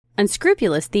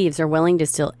Unscrupulous thieves are willing to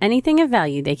steal anything of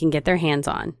value they can get their hands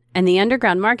on, and the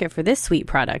underground market for this sweet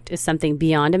product is something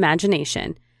beyond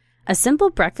imagination. A simple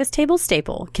breakfast table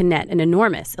staple can net an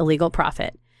enormous illegal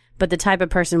profit, but the type of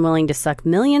person willing to suck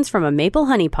millions from a maple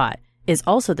honey pot is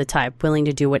also the type willing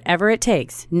to do whatever it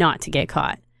takes not to get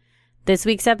caught. This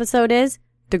week's episode is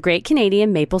The Great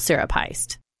Canadian Maple Syrup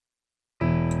Heist.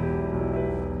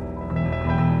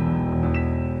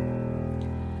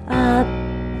 A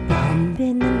bump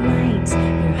in the night,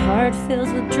 your heart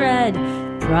fills with dread.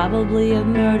 Probably a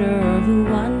murderer who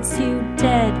wants you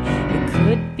dead. It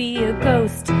could be a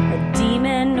ghost, a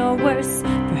demon, or worse.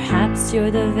 Perhaps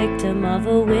you're the victim of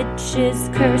a witch's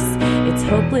curse. It's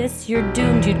hopeless, you're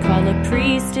doomed. You'd call a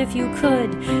priest if you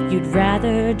could. You'd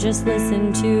rather just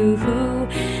listen to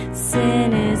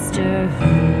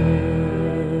Sinisterhood.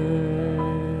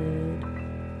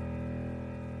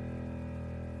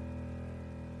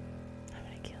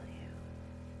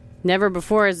 Never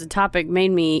before has the topic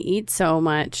made me eat so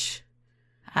much.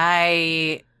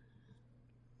 I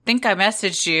think I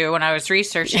messaged you when I was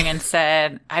researching and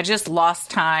said, I just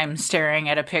lost time staring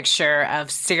at a picture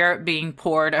of syrup being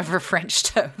poured over French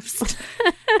toast.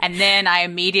 And then I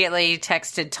immediately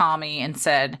texted Tommy and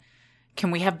said, can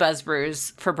we have Buzz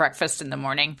Brews for breakfast in the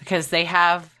morning? Because they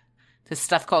have this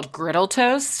stuff called griddle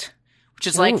toast, which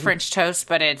is like French toast,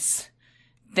 but it's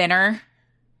thinner.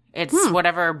 It's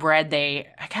whatever bread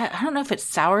I don't know if it's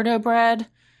sourdough bread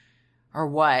or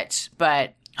what,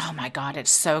 but oh my God, it's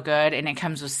so good. And it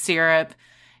comes with syrup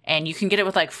and you can get it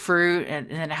with like fruit and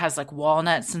then it has like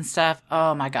walnuts and stuff.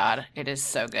 Oh my God, it is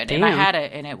so good. Damn. And I had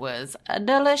it and it was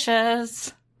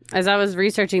delicious. As I was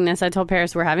researching this, I told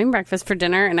Paris we're having breakfast for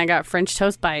dinner and I got French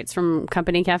toast bites from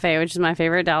Company Cafe, which is my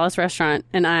favorite Dallas restaurant.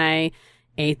 And I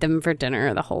ate them for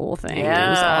dinner, the whole thing. Yeah. It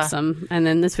was awesome. And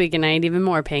then this weekend I ate even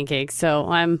more pancakes. So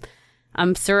I'm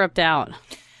syruped out.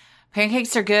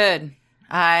 Pancakes are good.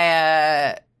 When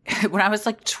I was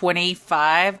like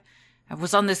 25, I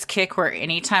was on this kick where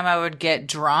anytime I would get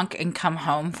drunk and come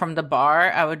home from the bar,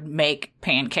 I would make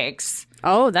pancakes.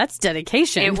 Oh, that's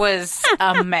dedication. It was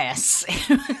a mess.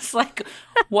 It was like,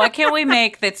 what can we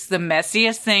make that's the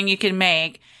messiest thing you can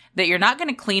make that you're not going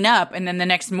to clean up? And then the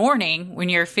next morning, when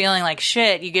you're feeling like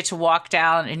shit, you get to walk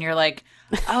down and you're like,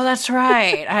 oh, that's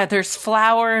right. There's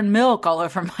flour and milk all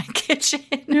over my kitchen.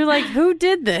 You're like, who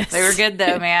did this? They were good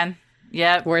though, man.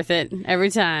 Yep. Worth it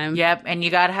every time. Yep. And you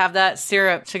got to have that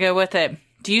syrup to go with it.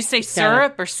 Do you say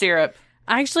syrup or syrup?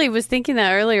 I actually was thinking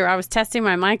that earlier. I was testing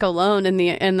my mic alone in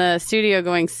the studio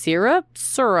going syrup.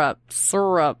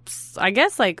 I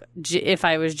guess like if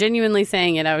I was genuinely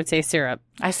saying it, I would say syrup.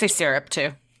 I say syrup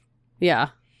too. Yeah.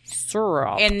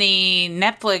 Syrup. In the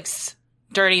Netflix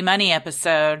Dirty Money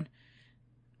episode,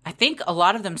 I think a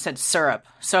lot of them said syrup.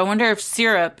 So I wonder if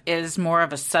syrup is more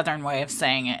of a Southern way of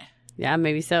saying it. Yeah,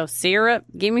 maybe so. Syrup?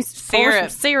 Give me some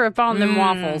syrup on them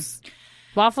waffles.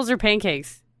 Waffles or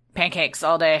pancakes? Pancakes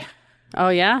all day. Oh,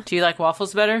 yeah? Do you like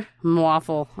waffles better? I'm a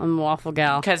waffle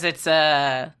gal. Because it's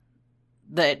the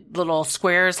little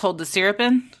squares hold the syrup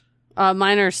in?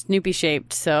 Mine are Snoopy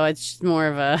shaped, so it's more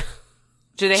of a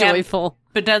joyful.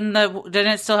 But doesn't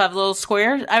it still have little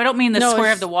squares? I don't mean the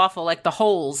square of the waffle, like the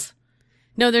holes.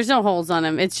 No, there's no holes on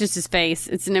him. It's just his face.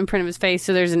 It's an imprint of his face.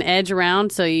 So there's an edge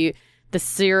around. So the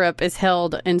syrup is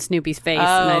held in Snoopy's face. Oh,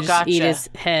 and I just gotcha. eat his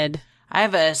head. I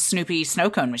have a Snoopy snow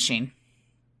cone machine.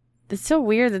 It's so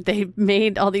weird that they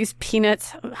made all these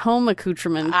Peanuts home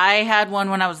accoutrements. I had one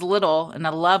when I was little and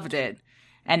I loved it.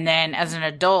 And then as an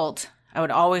adult, I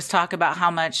would always talk about how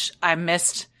much I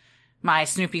missed my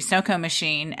Snoopy snow cone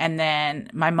machine, and then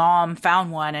my mom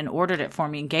found one and ordered it for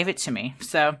me and gave it to me.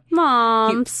 So,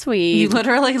 Mom, sweet. You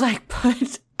literally like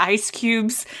put ice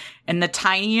cubes in the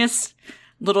tiniest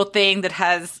little thing that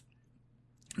has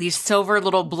these silver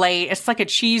little blade. It's like a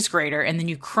cheese grater, and then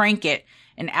you crank it,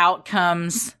 and out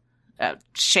comes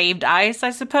shaved ice,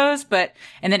 I suppose.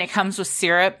 And then it comes with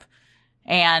syrup,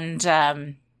 and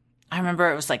I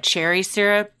remember it was like cherry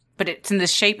syrup, but it's in the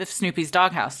shape of Snoopy's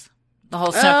doghouse. The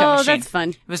whole snow cone machine. Oh, that's fun.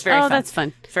 It was very fun. Oh, that's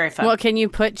fun. Very fun. Well, can you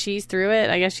put cheese through it?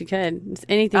 I guess you could.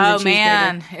 Anything's a cheese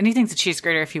man. grater. Anything's a cheese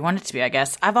grater if you want it to be, I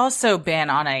guess. I've also been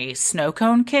on a snow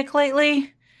cone kick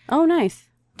lately. Oh, nice.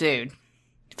 Dude,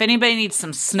 if anybody needs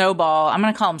some snowball, I'm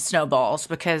going to call them snowballs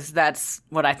because that's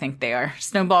what I think they are.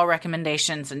 Snowball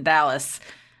recommendations in Dallas.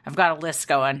 I've got a list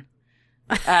going.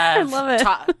 I love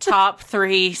it. Top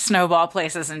 3 snowball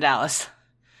places in Dallas.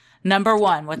 Number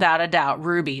 1, without a doubt,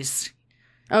 Ruby's.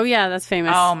 Oh, yeah, that's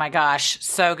famous. Oh, my gosh.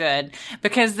 So good.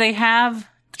 Because they have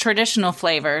traditional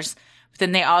flavors, but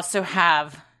then they also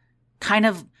have kind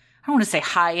of, I don't want to say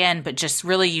high end, but just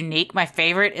really unique. My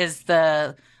favorite is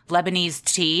the Lebanese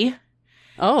tea.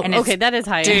 Oh, And okay, that is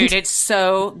high dude, end. it's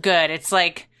so good. It's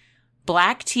like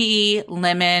black tea,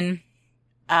 lemon,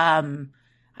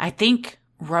 I think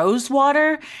rose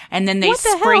water, and then they What the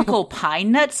hell? sprinkle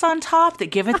pine nuts on top that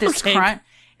give it this Okay. crunch.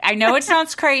 I know it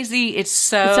sounds crazy. It's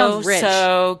It sounds rich.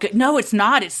 so good. No, it's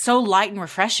not. It's so light and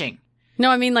refreshing. No,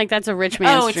 I mean, like, that's a rich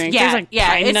man's It's drink. yeah, There's, like, yeah.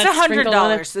 pine It's nuts sprinkled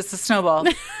on it. $100. It's a snowball.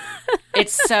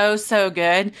 It's so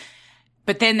good.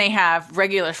 But then they have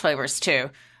regular flavors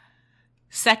too.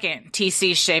 Second,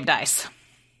 TC shaved ice.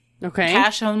 Okay.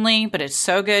 Cash only, but it's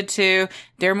so good too.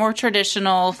 They're more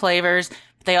traditional flavors.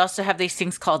 They also have these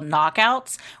things called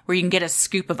knockouts where you can get a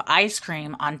scoop of ice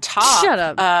cream on top Shut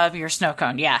up. of your snow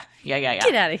cone. Yeah.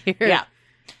 Get out of here. Yeah.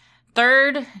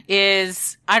 Third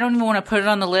is, I don't even want to put it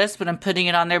on the list, but I'm putting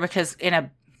it on there because in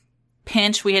a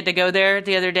pinch we had to go there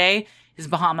the other day, is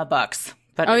Bahama Bucks.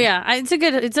 But Oh, yeah.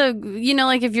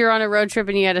 Like if you're on a road trip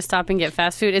and you had to stop and get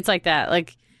fast food, it's like that.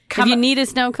 Like, if you need a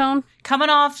snow cone, coming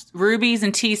off Ruby's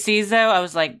and TC's though, I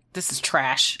was like, this is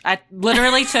trash. I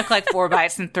literally took like 4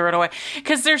 bites and threw it away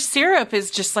because their syrup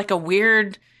is just like it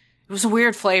was a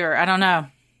weird flavor. I don't know.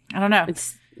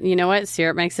 it's, you know what?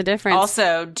 Syrup makes a difference.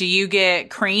 Also, do you get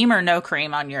cream or no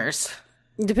cream on yours?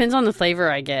 Depends on the flavor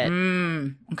I get.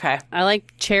 Okay. I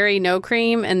like cherry, no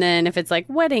cream. And then if it's like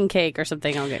wedding cake or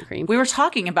something, I'll get cream. We were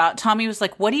talking about, Tommy was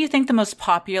like, what do you think the most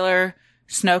popular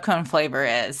snow cone flavor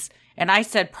is? And I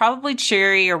said probably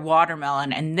cherry or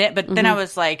watermelon. But then I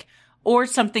was like, or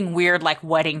something weird like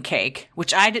wedding cake,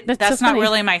 which that's so not funny.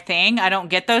 really my thing. I don't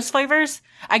get those flavors.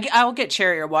 I'll get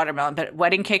cherry or watermelon, but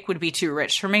wedding cake would be too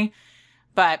rich for me.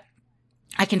 But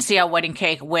I can see how wedding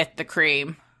cake with the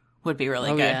cream would be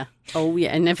really good. Oh, yeah.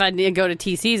 And if I need to go to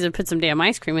TC's and put some damn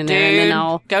ice cream in there, Dude, and then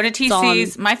I'll go to it's all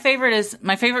TC's. My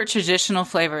favorite traditional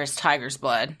flavor is tiger's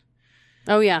blood.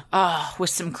 Oh, yeah. Oh, with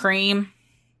some cream.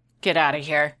 Get out of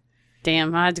here.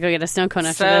 Damn. I have to go get a snow cone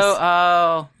after this.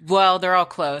 Well, they're all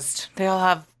closed. They all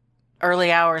have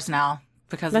early hours now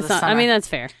because of the summer. I mean, that's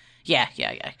fair. Yeah.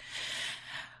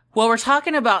 Well, we're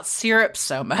talking about syrup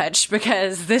so much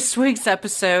because this week's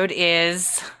episode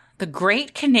is the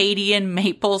Great Canadian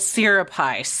Maple Syrup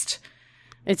Heist.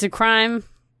 It's a crime,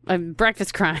 a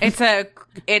breakfast crime. It's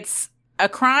a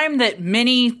crime that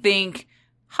many think,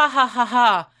 ha ha ha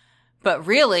ha, but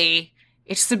really,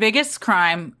 it's the biggest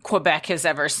crime Quebec has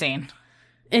ever seen.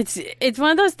 It's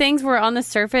one of those things where on the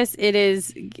surface it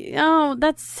is,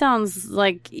 that sounds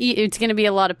like it's going to be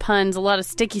a lot of puns, a lot of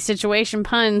sticky situation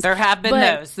puns. There have been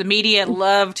those. The media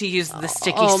love to use the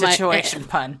sticky situation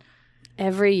pun.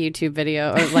 Every YouTube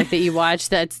video or like that you watch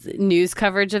that's news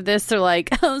coverage of this, they're like,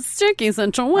 sticky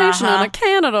situation in a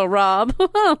Canada, Rob.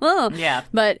 Yeah.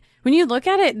 But when you look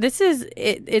at it,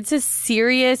 it's a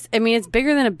serious, I mean, it's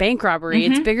bigger than a bank robbery.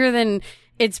 It's bigger than,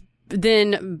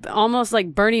 than almost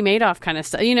like Bernie Madoff kind of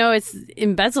stuff. You know, it's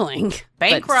embezzling.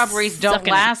 Bank but robberies don't sucking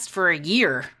it. last for a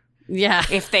year. Yeah.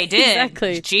 If they did,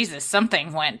 Exactly. Jesus,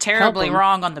 something went terribly Help 'em.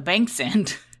 wrong on the bank's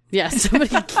end. Yeah,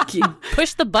 somebody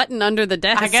push the button under the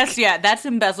desk. I guess, yeah, that's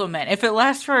embezzlement. If it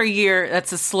lasts for a year,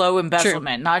 that's a slow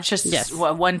embezzlement, not just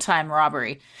a one-time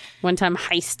robbery. One-time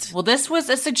heist. Well, this was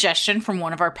a suggestion from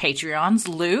one of our Patreons,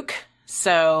 Luke.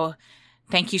 So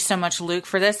thank you so much, Luke,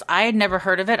 for this. I had never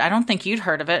heard of it. I don't think you'd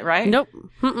heard of it, right? Nope.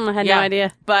 I had no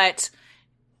idea. But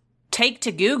take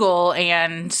to Google,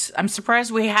 and I'm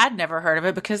surprised we had never heard of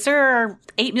it because there are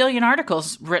 8 million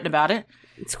articles written about it.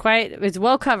 It's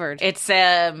well covered. It's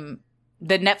the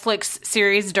Netflix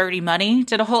series Dirty Money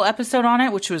did a whole episode on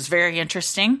it, which was very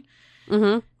interesting.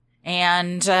 Mm-hmm.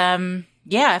 And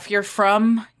if you're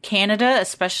from Canada,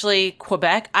 especially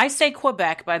Quebec, I say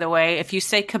Quebec, by the way. If you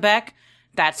say Quebec,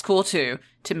 that's cool too.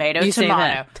 Tomato, You say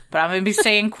tomato. that. But I'm going to be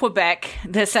saying Quebec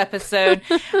this episode.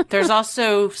 There's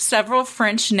also several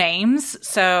French names.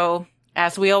 So,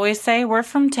 as we always say, we're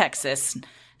from Texas.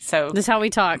 So This is how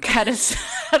we talk. cut us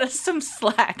some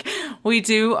slack. We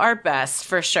do our best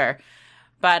for sure.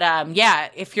 But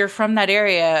if you're from that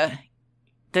area,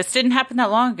 this didn't happen that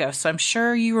long ago, so I'm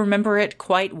sure you remember it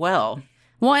quite well.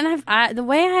 Well, and the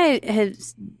way I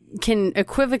can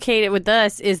equivocate it with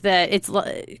us is that it's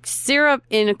syrup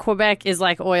in Quebec is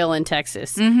like oil in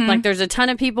Texas. Mm-hmm. Like there's a ton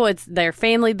of people. It's their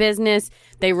family business.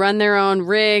 They run their own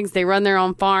rigs. They run their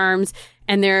own farms.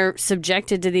 And they're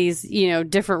subjected to these,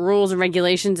 different rules and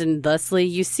regulations. And thusly,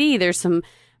 you see there's some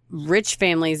rich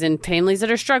families and families that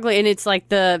are struggling. And it's like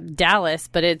the Dallas,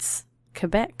 but it's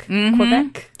Quebec. Mm-hmm.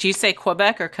 Quebec. Do you say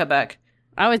Quebec or Quebec?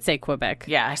 I would say Quebec.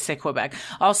 Yeah, I say Quebec.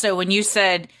 Also, when you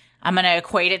said, I'm going to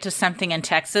equate it to something in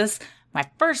Texas, my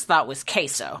first thought was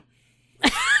queso.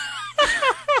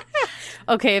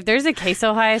 Okay, if there's a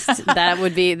queso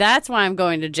heist, that's why I'm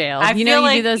going to jail. I you feel do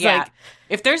like, those like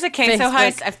If there's a queso Facebook.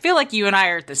 heist, I feel like you and I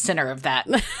are at the center of that.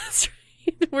 That's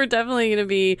right. We're definitely going to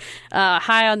be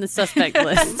high on the suspect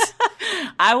list.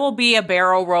 I will be a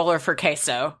barrel roller for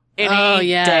queso any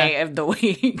day of the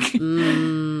week.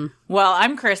 Well,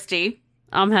 I'm Christy.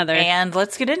 I'm Heather. And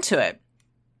let's get into it.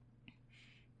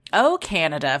 Oh,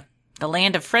 Canada, the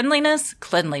land of friendliness,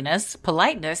 cleanliness,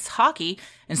 politeness, hockey,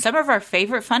 and some of our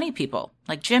favorite funny people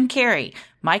like Jim Carrey,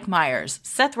 Mike Myers,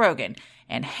 Seth Rogen,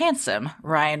 and handsome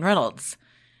Ryan Reynolds.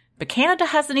 But Canada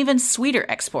has an even sweeter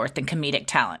export than comedic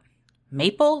talent: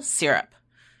 maple syrup.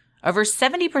 Over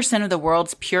 70% of the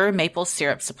world's pure maple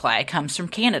syrup supply comes from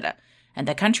Canada, and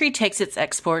the country takes its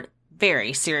export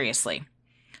very seriously.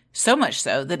 So much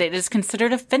so that it is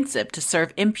considered offensive to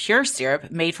serve impure syrup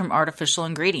made from artificial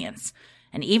ingredients.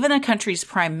 And even the country's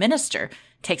prime minister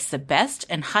takes the best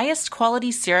and highest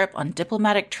quality syrup on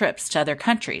diplomatic trips to other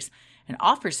countries and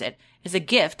offers it as a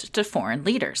gift to foreign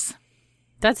leaders.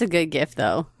 That's a good gift,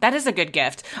 though. That is a good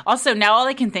gift. Also, now all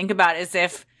I can think about is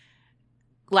if,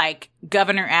 like,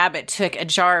 Governor Abbott took a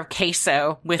jar of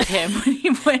queso with him when he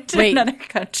went to another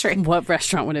country. What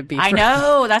restaurant would it be? I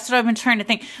know. That's what I've been trying to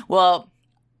think. Well,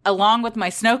 along with my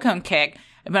snow cone kick,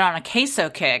 I've been on a queso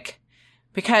kick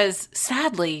because,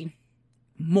 sadly,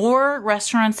 more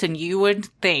restaurants than you would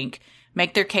think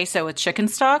make their queso with chicken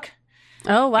stock.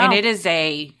 Oh, wow. And it is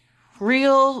a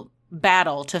real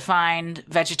battle to find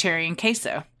vegetarian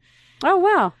queso. Oh,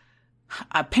 wow.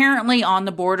 Apparently On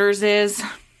the Borders it's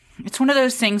one of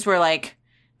those things where, like,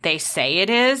 they say it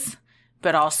is,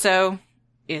 but also,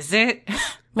 is it?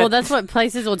 Well, that's what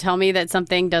places will tell me, that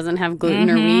something doesn't have gluten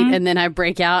or wheat, and then I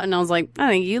break out and I was like, I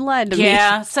think you lied to me.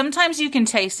 Yeah, sometimes you can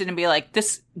taste it and be like,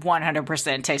 this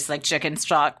 100% tastes like chicken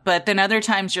stock, but then other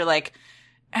times you're like,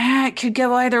 it could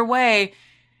go either way,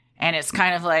 and it's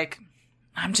kind of like,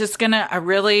 I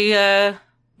really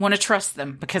want to trust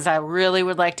them because I really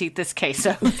would like to eat this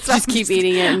queso. So just keep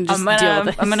eating it and just deal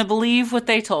with it. I'm going to believe what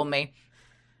they told me.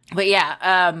 But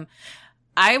yeah,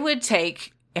 I would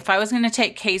take, if I was going to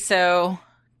take queso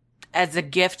as a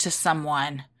gift to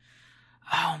someone,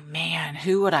 oh man,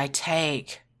 who would I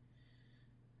take?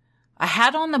 I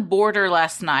had On the Border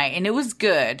last night and it was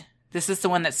good. This is the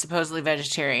one that's supposedly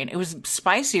vegetarian. It was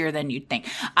spicier than you'd think.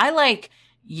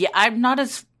 I'm not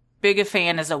as big a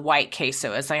fan as a white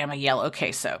queso as I am a yellow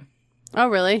queso. Oh,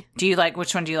 really?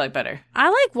 Which one do you like better? I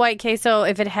like white queso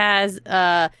if it has,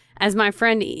 as my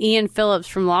friend Ian Phillips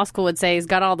from law school would say, it's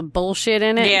got all the bullshit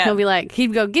in it. Yeah. He'll be like,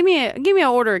 he'd go, give me an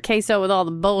order of queso with all the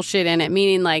bullshit in it,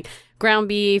 meaning like ground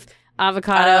beef,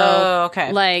 avocado,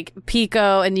 like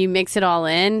pico, and you mix it all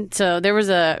in. So there was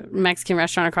a Mexican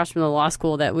restaurant across from the law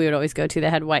school that we would always go to that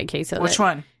had white queso. Which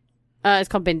one? It's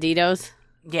called Benditos.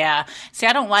 Yeah. See,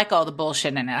 I don't like all the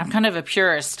bullshit in it. I'm kind of a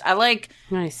purist. I like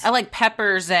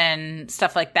peppers and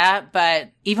stuff like that, but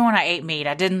even when I ate meat,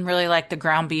 I didn't really like the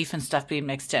ground beef and stuff being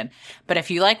mixed in. But if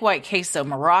you like white queso,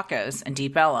 Maracas and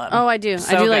Deep Ellum. Oh, I do.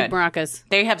 I do like Maracas.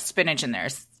 They have spinach in there.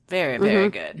 It's very, very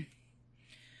good.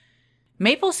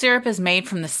 Maple syrup is made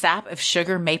from the sap of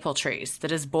sugar maple trees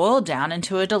that is boiled down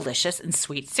into a delicious and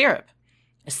sweet syrup.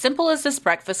 As simple as this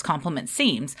breakfast compliment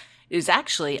seems, it is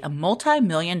actually a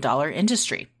multi-million-dollar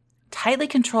industry, tightly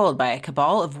controlled by a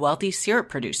cabal of wealthy syrup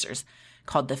producers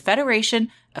called the Federation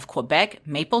of Quebec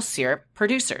Maple Syrup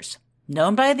Producers,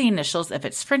 known by the initials of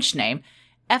its French name,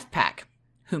 FPAC,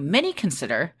 whom many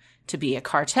consider to be a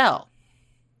cartel.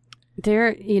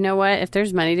 You know what? If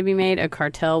there's money to be made, a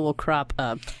cartel will crop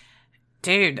up.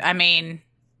 Dude, I mean,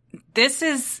 this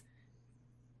is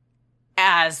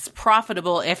as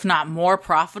profitable, if not more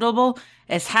profitable,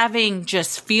 as having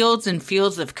just fields and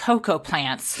fields of cocoa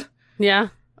plants. Yeah.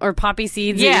 Or poppy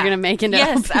seeds that you're going to make into...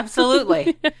 Yes,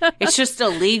 absolutely. It's just a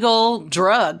legal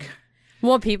drug.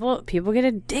 Well, people get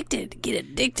addicted.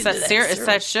 To that syrup. It's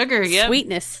that sugar, yeah.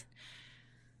 Sweetness.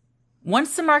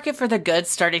 Once the market for the goods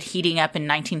started heating up in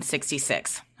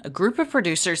 1966, a group of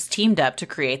producers teamed up to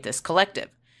create this collective.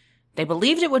 They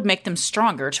believed it would make them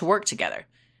stronger to work together.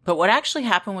 But what actually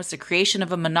happened was the creation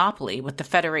of a monopoly, with the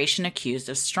Federation accused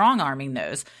of strong-arming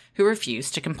those who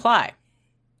refused to comply.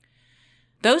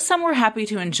 Though some were happy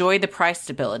to enjoy the price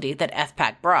stability that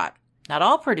FPAC brought, not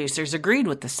all producers agreed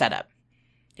with the setup.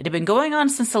 It had been going on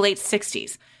since the late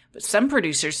 60s, but some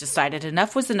producers decided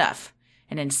enough was enough,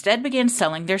 and instead began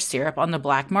selling their syrup on the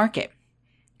black market.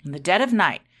 In the dead of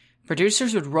night,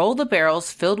 producers would roll the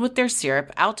barrels filled with their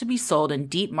syrup out to be sold in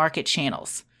deep market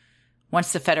channels.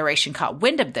 Once the Federation caught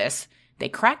wind of this, they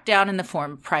cracked down in the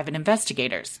form of private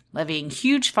investigators, levying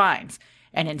huge fines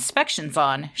and inspections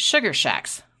on sugar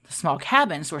shacks, the small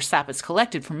cabins where sap is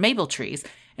collected from maple trees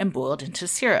and boiled into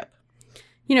syrup.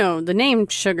 You know, the name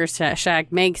Sugar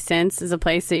Shack makes sense as a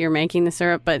place that you're making the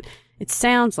syrup, but It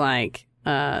sounds like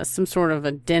some sort of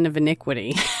a den of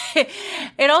iniquity.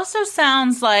 It also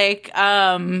sounds like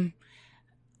a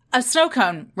snow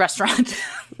cone restaurant.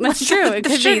 That's true. It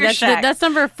could be. That's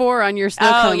number 4 on your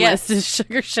snow cone list is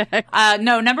Sugar Shack.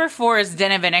 No, number 4 is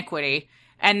Den of Iniquity.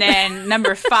 And then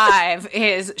number 5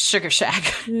 is Sugar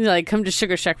Shack. Like, come to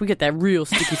Sugar Shack. We get that real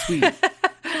sticky sweet.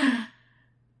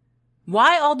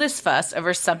 Why all this fuss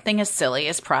over something as silly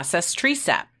as processed tree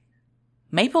sap?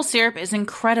 Maple syrup is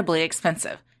incredibly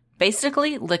expensive.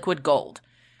 Basically, liquid gold.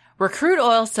 Where crude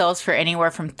oil sells for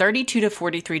anywhere from $32 to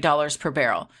 $43 per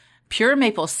barrel, pure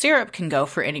maple syrup can go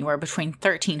for anywhere between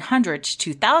 $1,300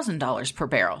 to $2,000 per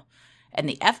barrel. And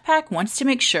the FPAC wants to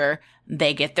make sure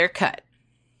they get their cut.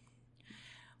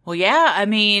 Well, yeah, I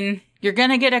mean, you're going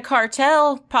to get a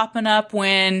cartel popping up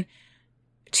when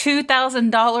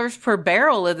 $2,000 per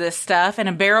barrel of this stuff, and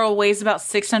a barrel weighs about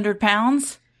 600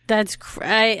 pounds. That's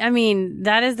I mean,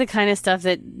 that is the kind of stuff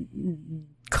that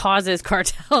causes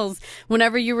cartels.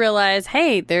 Whenever you realize,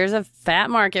 hey, there's a fat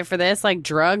market for this, like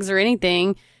drugs or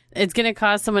anything, it's going to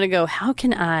cause someone to go, how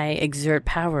can I exert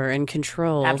power and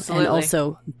control Absolutely. and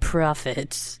also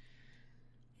profit?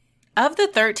 Of the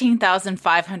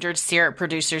 13,500 syrup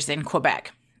producers in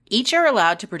Quebec, each are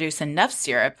allowed to produce enough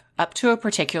syrup up to a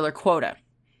particular quota.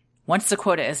 Once the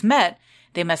quota is met,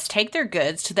 they must take their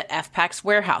goods to the FPAC's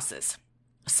warehouses.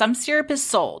 Some syrup is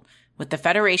sold, with the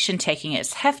Federation taking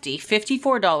its hefty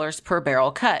 $54 per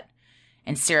barrel cut,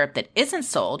 and syrup that isn't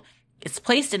sold is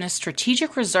placed in a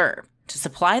strategic reserve to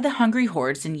supply the hungry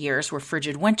hordes in years where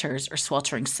frigid winters or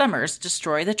sweltering summers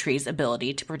destroy the tree's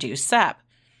ability to produce sap.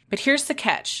 But here's the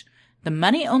catch. The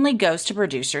money only goes to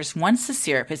producers once the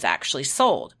syrup is actually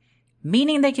sold,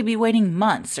 meaning they could be waiting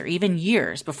months or even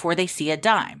years before they see a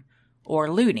dime, or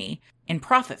loonie, in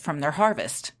profit from their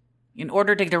harvest. In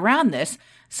order to get around this,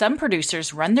 some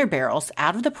producers run their barrels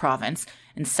out of the province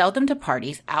and sell them to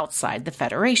parties outside the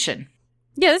Federation.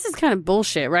 Yeah, this is kind of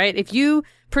bullshit, right? If you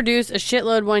produce a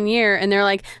shitload one year and they're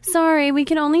like, sorry, we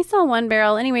can only sell 1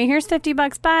 barrel. Anyway, here's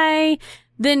 $50, bye.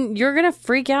 Then you're going to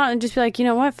freak out and just be like, you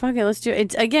know what? Fuck it, let's do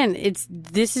it.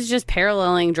 This is just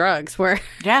paralleling drugs where.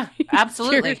 Yeah,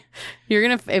 absolutely.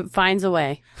 it finds a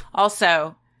way.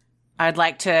 Also, I'd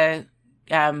like to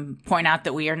point out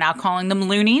that we are now calling them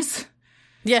loonies.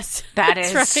 Yes.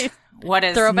 That's right. What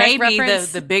is Throwback maybe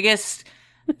reference. the biggest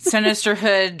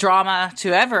Sinisterhood drama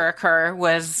to ever occur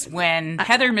was when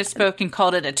Heather misspoke and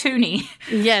called it a toonie.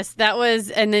 Yes, that was,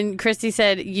 and then Christy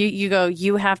said,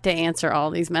 you have to answer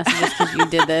all these messages because you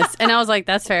did this. And I was like,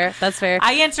 that's fair.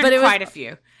 I answered quite a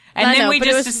few. And then we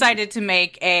just decided to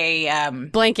make a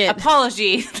blanket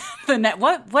apology.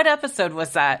 What episode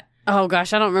was that? Oh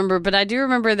gosh, I don't remember, but I do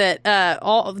remember that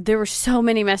there were so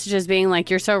many messages being like,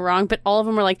 "You're so wrong," but all of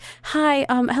them were like, "Hi,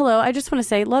 hello, I just want to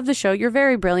say, love the show. You're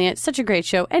very brilliant. Such a great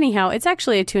show. Anyhow, it's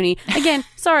actually a toonie. Again,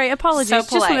 sorry, apologies. So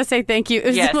just want to say thank you." It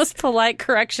was Yes. the most polite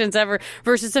corrections ever.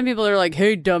 Versus some people are like,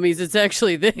 "Hey, dummies, it's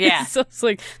actually this." Yeah. So it's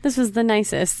like this was the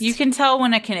nicest. You can tell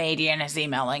when a Canadian is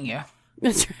emailing you.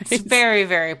 That's right. It's very,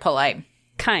 very polite.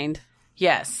 Kind.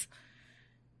 Yes.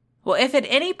 Well, if at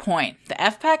any point the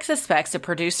FPAC suspects a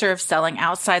producer of selling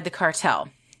outside the cartel,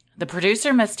 the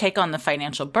producer must take on the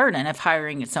financial burden of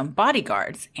hiring its own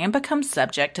bodyguards and become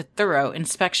subject to thorough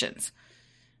inspections.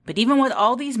 But even with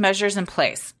all these measures in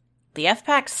place, the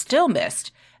FPAC still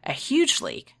missed a huge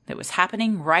leak that was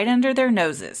happening right under their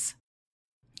noses.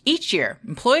 Each year,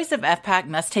 employees of FPAC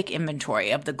must take inventory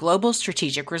of the global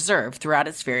strategic reserve throughout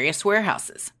its various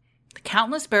warehouses. The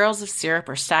countless barrels of syrup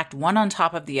are stacked one on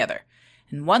top of the other,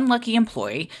 and one lucky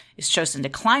employee is chosen to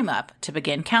climb up to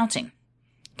begin counting.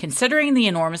 Considering the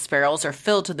enormous barrels are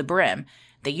filled to the brim,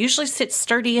 they usually sit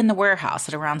sturdy in the warehouse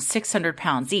at around 600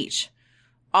 pounds each.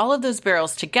 All of those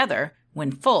barrels together,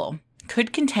 when full,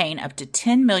 could contain up to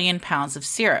 10 million pounds of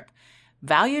syrup,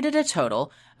 valued at a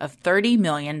total of $30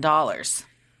 million.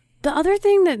 The other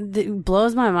thing that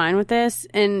blows my mind with this,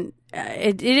 and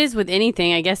it is with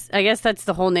anything, I guess that's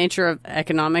the whole nature of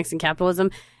economics and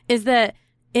capitalism, is that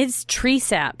it's tree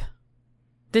sap.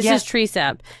 This is tree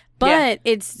sap. But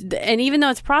and even though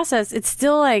it's processed, it's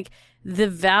still like the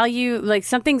value, like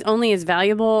something's only as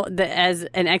valuable as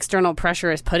an external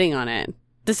pressure is putting on it.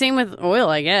 The same with oil,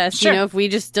 I guess. Sure. You know, if we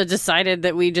just decided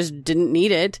that we just didn't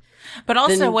need it. But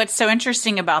also what's so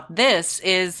interesting about this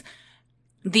is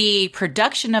the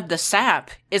production of the sap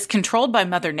is controlled by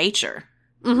Mother Nature.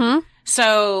 Mm-hmm.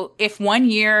 So if one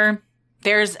year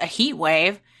there's a heat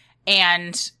wave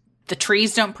and the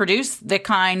trees don't produce the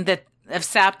kind of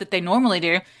sap that they normally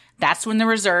do, that's when the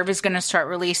reserve is going to start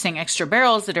releasing extra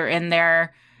barrels that are in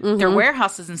their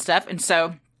warehouses and stuff. And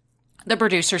so the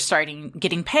producer's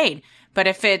getting paid. But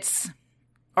if it's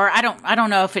or I don't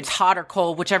know if it's hot or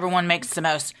cold, whichever one makes the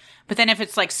most. But then if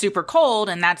it's like super cold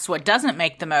and that's what doesn't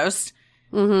make the most,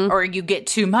 or you get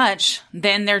too much,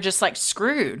 then they're just like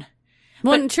screwed.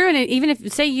 Well, true. And even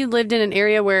if, say you lived in an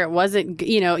area where it wasn't,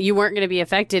 you weren't going to be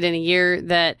affected in a year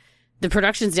that the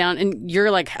production's down and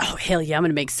you're like, oh, hell yeah, I'm going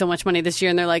to make so much money this year.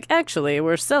 And they're like, actually,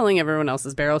 we're selling everyone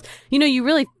else's barrels. You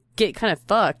really get kind of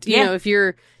fucked, if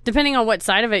you're, depending on what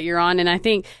side of it you're on. And I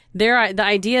think the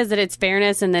idea is that it's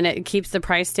fairness and then it keeps the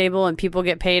price stable and people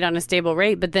get paid on a stable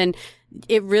rate. But then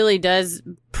it really does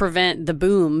prevent the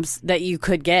booms that you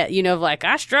could get, like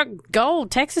I struck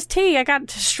gold, Texas tea. I got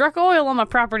struck oil on my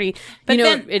property. But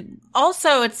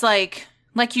also it's like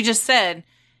you just said,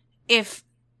 if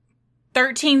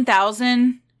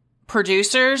 13,000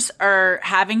 producers are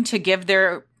having to give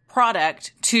their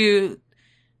product to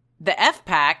the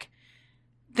FPAC,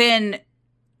 then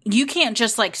you can't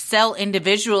just like sell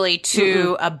individually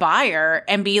to a buyer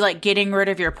and be like getting rid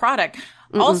of your product.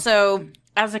 Also,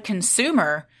 as a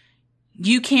consumer,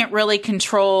 you can't really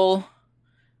control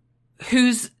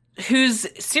whose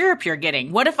syrup you're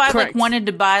getting. What if I like wanted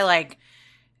to buy like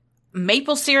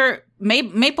maple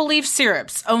leaf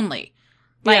syrups only?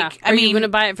 Like, I mean, you're going to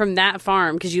buy it from that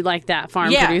farm because you like that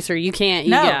farm producer. You can't.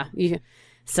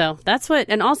 So that's what,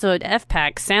 and also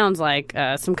FPAC sounds like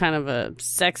some kind of a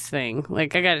sex thing.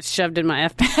 Like I got it shoved in my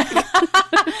FPAC.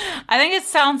 I think it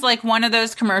sounds like one of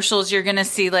those commercials you're going to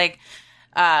see like,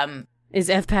 is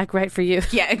FPAC right for you?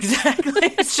 Yeah, exactly.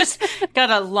 It's just got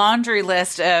a laundry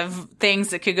list of things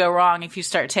that could go wrong if you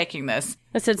start taking this.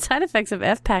 I said side effects of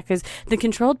FPAC is the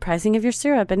controlled pricing of your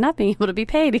syrup and not being able to be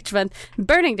paid each month,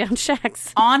 burning down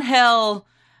shacks. Angel,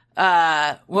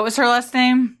 what was her last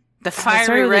name? The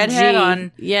fiery redhead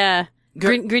on... Yeah.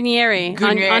 Grenieri.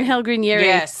 Angel Grenieri.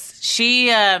 Yes. She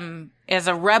is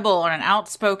a rebel and an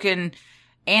outspoken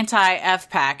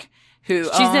anti-FPAC who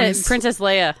She's the Princess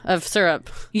Leia of syrup.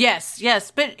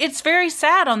 Yes. But it's very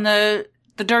sad on the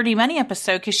Dirty Money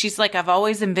episode because she's like, I've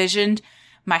always envisioned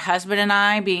my husband and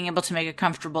I being able to make a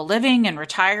comfortable living and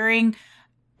retiring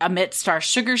amidst our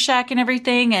sugar shack and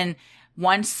everything. And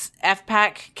once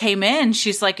FPAC came in,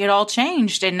 she's like, it all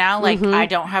changed. And now, like, I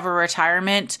don't have a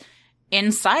retirement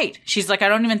in sight. She's like, I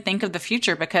don't even think of the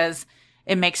future because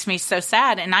it makes me so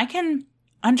sad. And I can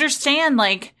understand,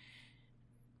 like,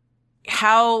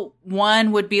 how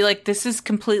one would be like, this is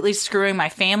completely screwing my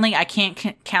family. I can't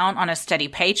count on a steady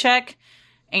paycheck.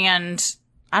 And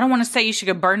I don't want to say you should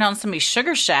go burn down somebody's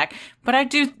sugar shack, but I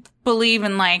do believe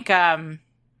in, like, a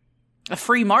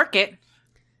free market.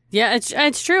 Yeah,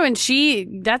 it's true. And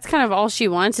that's kind of all she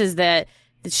wants is that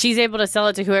she's able to sell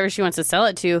it to whoever she wants to sell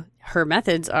it to. Her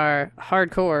methods are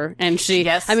hardcore. And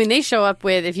I mean, they show up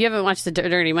with, if you haven't watched The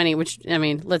Dirty Money, which, I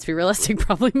mean, let's be realistic,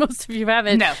 probably most of you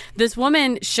haven't. No. This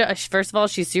woman, first of all,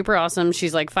 she's super awesome.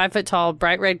 She's like 5 foot tall,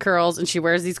 bright red curls, and she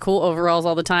wears these cool overalls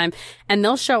all the time. And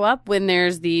they'll show up when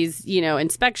there's these,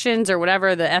 inspections or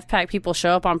whatever. The FPAC people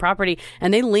show up on property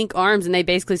and they link arms and they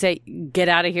basically say, get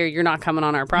out of here. You're not coming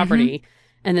on our property.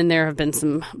 And then there have been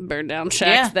some burned down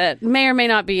shacks that may or may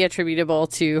not be attributable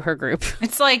to her group.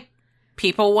 It's like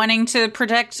people wanting to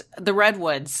protect the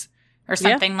redwoods or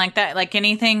something like that. Like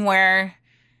anything where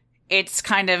it's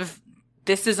kind of,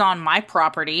 this is on my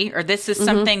property or this is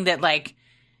something that, like,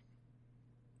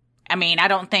 I mean, I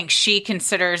don't think she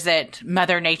considers that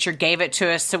Mother Nature gave it to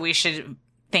us, so we should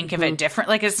think of it different.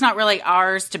 Like, it's not really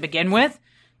ours to begin with.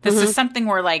 This is something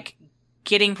we're, like,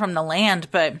 getting from the land,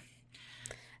 but...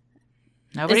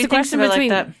 Nobody thinks of it like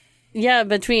that. Yeah,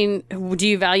 between do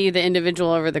you value the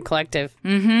individual over the collective?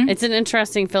 It's an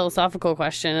interesting philosophical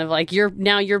question of like,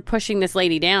 you're pushing this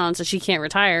lady down so she can't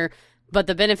retire, but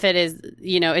the benefit is,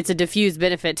 it's a diffused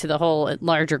benefit to the whole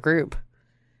larger group.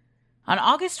 On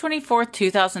August 24th,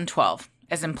 2012,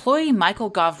 as employee Michael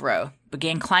Gavreau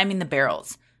began climbing the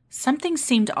barrels, something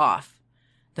seemed off.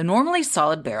 The normally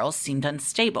solid barrels seemed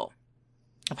unstable.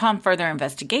 Upon further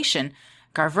investigation,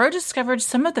 Gavreau discovered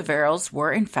some of the barrels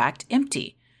were in fact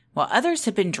empty, while others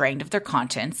had been drained of their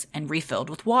contents and refilled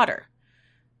with water.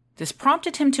 This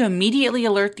prompted him to immediately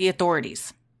alert the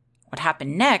authorities. What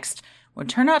happened next would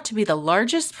turn out to be the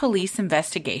largest police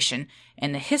investigation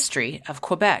in the history of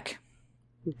Quebec.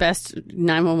 Best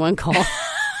 911 call.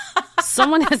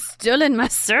 Someone has stolen my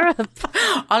syrup.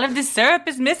 All of the syrup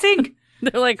is missing.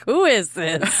 They're like, who is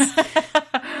this?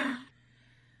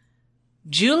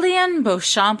 Julien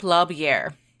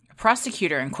Beauchamp-Labière, a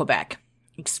prosecutor in Quebec,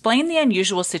 explained the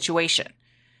unusual situation.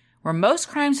 Where most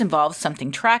crimes involve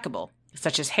something trackable,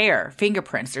 such as hair,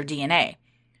 fingerprints, or DNA,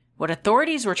 what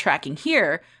authorities were tracking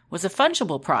here was a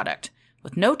fungible product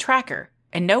with no tracker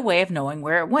and no way of knowing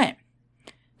where it went.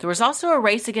 There was also a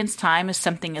race against time as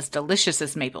something as delicious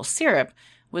as maple syrup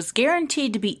was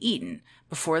guaranteed to be eaten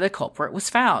before the culprit was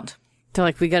found. They're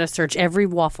like, we got to search every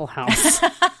Waffle House.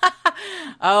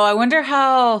 Oh, I wonder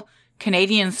how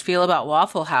Canadians feel about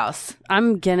Waffle House.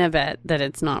 I'm gonna bet that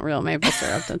it's not real maple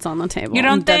syrup that's on the table. You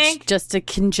don't think? That's just a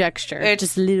conjecture. It's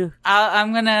just a little.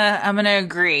 I'm gonna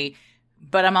agree,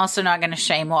 but I'm also not gonna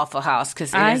shame Waffle House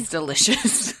because it is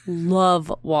delicious.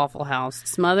 Love Waffle House.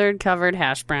 Smothered, covered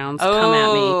hash browns. Come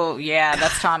at me. Oh, yeah,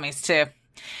 that's Tommy's too.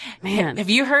 Man,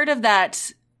 Have you heard of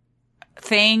that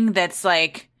thing that's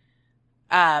like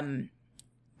the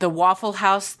Waffle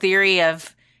House theory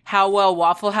of how well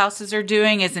Waffle Houses are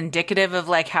doing is indicative of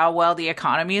like how well the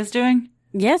economy is doing?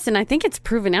 yes, and I think it's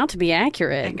proven out to be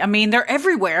accurate. I mean, they're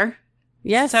everywhere.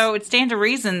 Yes. So it stands to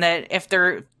reason that if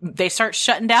they start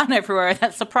shutting down everywhere,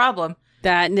 that's the problem.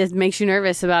 That makes you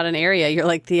nervous about an area. You're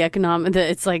like,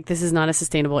 it's like, this is not a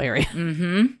sustainable area.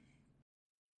 Mm-hmm.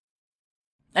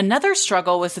 Another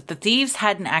struggle was that the thieves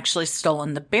hadn't actually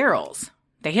stolen the barrels.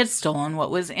 They had stolen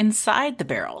what was inside the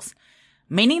barrels,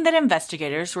 meaning that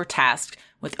investigators were tasked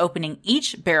with opening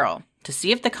each barrel to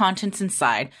see if the contents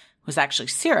inside was actually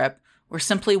syrup or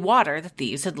simply water the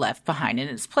thieves had left behind in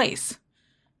its place.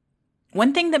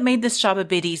 One thing that made this job a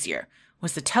bit easier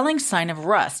was the telling sign of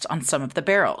rust on some of the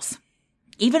barrels.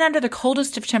 Even under the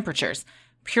coldest of temperatures,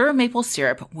 pure maple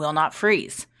syrup will not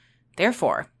freeze.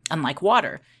 Therefore, unlike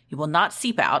water, it will not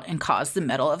seep out and cause the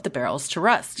metal of the barrels to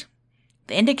rust.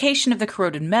 The indication of the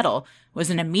corroded metal was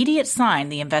an immediate sign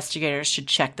the investigators should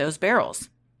check those barrels.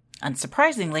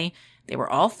 Unsurprisingly, they were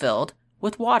all filled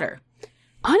with water.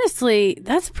 Honestly,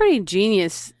 that's pretty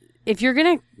genius. If you're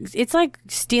going to, it's like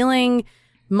stealing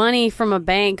money from a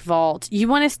bank vault. You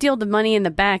want to steal the money in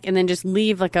the back and then just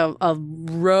leave like a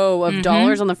row of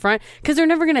dollars on the front because they're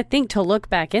never going to think to look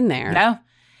back in there. No.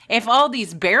 If all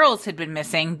these barrels had been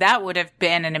missing, that would have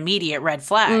been an immediate red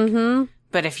flag. Mm-hmm.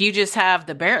 But if you just have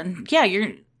the barrel, yeah,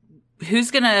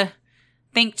 who's going to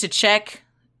think to check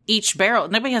each barrel?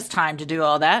 Nobody has time to do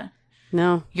all that.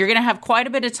 No. You're going to have quite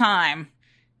a bit of time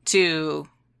to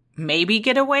maybe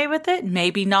get away with it,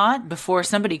 maybe not, before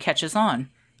somebody catches on.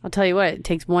 I'll tell you what, it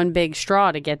takes one big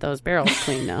straw to get those barrels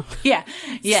clean, though. Yeah.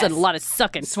 Yes. It's a lot of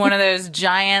sucking. It's one of those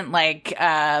giant, like,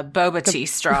 boba tea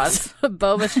straws. A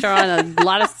boba straw and a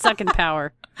lot of sucking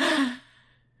power.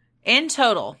 In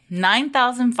total,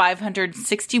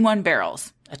 9,561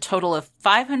 barrels, a total of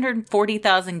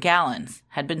 540,000 gallons,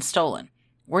 had been stolen,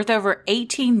 worth over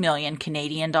 18 million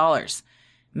Canadian dollars,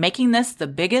 making this the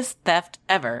biggest theft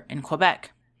ever in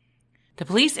Quebec. The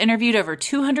police interviewed over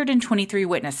 223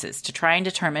 witnesses to try and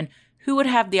determine who would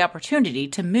have the opportunity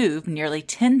to move nearly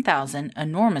 10,000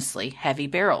 enormously heavy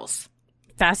barrels.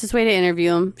 Fastest way to interview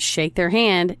them, shake their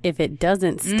hand. If it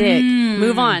doesn't stick,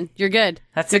 move on. You're good.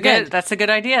 That's a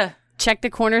good idea. Check the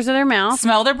corners of their mouth.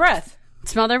 Smell their breath.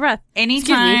 Smell their breath.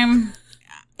 Anytime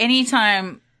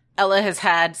Ella has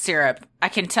had syrup, I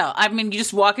can tell. I mean, you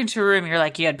just walk into a room, you're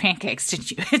like, you had pancakes, didn't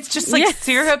you? It's just like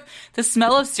syrup, the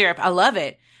smell of syrup. I love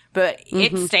it. But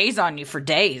it stays on you for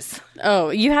days. Oh,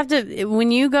 you have to,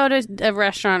 when you go to a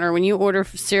restaurant or when you order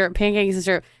syrup, pancakes and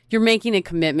syrup, you're making a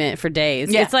commitment for days.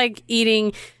 Yeah. It's like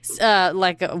eating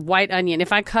like a white onion.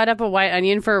 If I cut up a white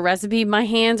onion for a recipe, my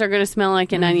hands are going to smell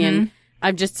like an onion.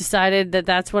 I've just decided that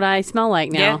that's what I smell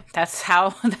like now. Yeah, that's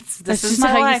how, this is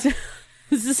my life.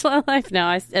 This is my life now.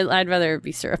 I'd rather it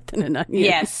be syrup than an onion.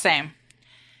 Yes, same.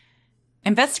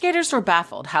 Investigators were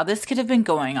baffled how this could have been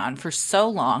going on for so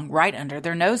long right under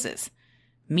their noses.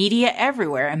 Media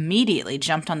everywhere immediately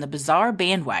jumped on the bizarre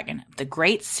bandwagon of the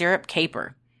Great Syrup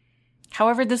Caper.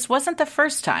 However, this wasn't the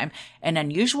first time an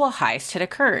unusual heist had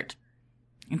occurred.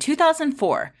 In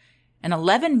 2004, an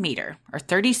 11-meter or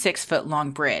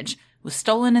 36-foot-long bridge was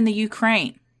stolen in the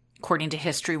Ukraine, according to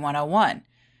History 101.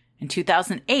 In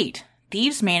 2008,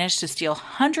 thieves managed to steal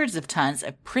hundreds of tons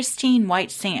of pristine white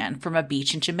sand from a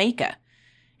beach in Jamaica.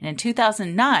 And in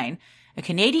 2009, a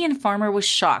Canadian farmer was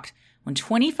shocked when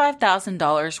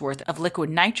 $25,000 worth of liquid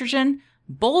nitrogen,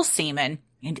 bull semen,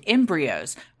 and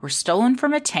embryos were stolen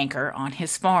from a tanker on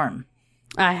his farm.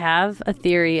 I have a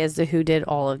theory as to who did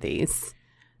all of these.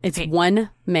 It's one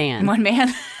man. One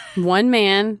man? One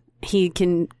man. He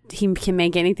can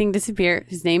make anything disappear.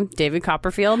 His name, David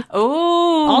Copperfield.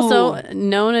 Oh. Also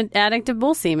known addict of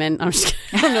bull semen. I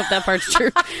don't know if that part's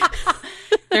true.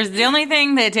 There's the only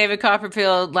thing that David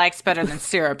Copperfield likes better than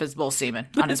syrup is bull semen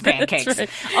on his pancakes. Right.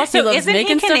 Also, isn't he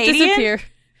Canadian?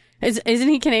 Isn't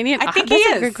he Canadian? I think he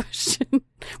is. That's a good question.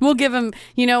 We'll give him,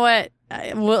 you know what?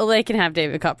 They can have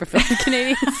David Copperfield.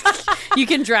 Canadians. You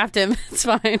can draft him. It's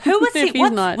fine. Who was he?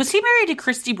 Was he married to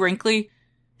Christy Brinkley?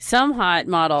 Some hot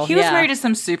model. He was married to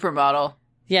some supermodel.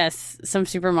 Yes, some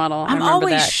supermodel. I'm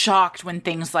always shocked when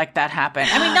things like that happen.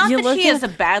 I mean, not that he is a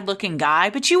bad-looking guy,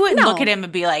 but you wouldn't look at him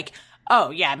and be like,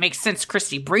 oh, yeah, it makes sense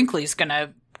Christy Brinkley's going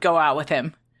to go out with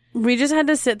him. We just had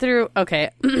to sit through,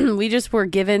 we just were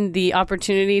given the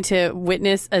opportunity to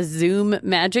witness a Zoom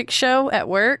magic show at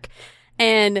work,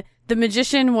 and the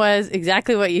magician was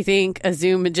exactly what you think a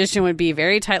Zoom magician would be.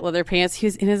 Very tight leather pants. He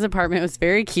was in his apartment. It was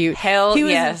very cute.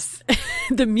 Yes.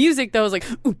 The music, though, was like,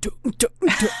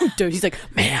 he's like,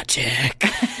 magic.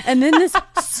 And then this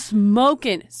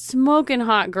smoking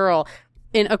hot girl.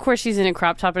 And of course, she's in a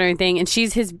crop top and everything, and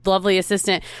she's his lovely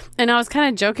assistant. And I was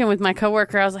kind of joking with my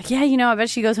coworker. I was like, yeah, I bet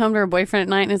she goes home to her boyfriend at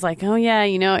night and is like, oh, yeah,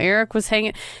 Eric was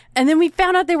hanging. And then we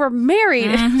found out they were married.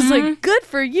 Mm-hmm. And it was like, good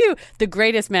for you. The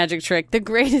greatest magic trick, the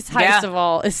greatest heist of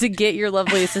all is to get your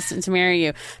lovely assistant to marry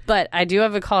you. But I do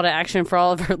have a call to action for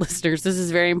all of our listeners. This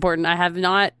is very important. I have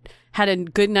not had a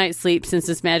good night's sleep since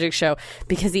this magic show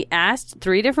because he asked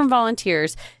 3 different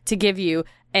volunteers to give you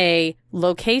a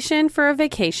location for a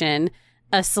vacation,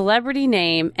 a celebrity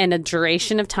name, and a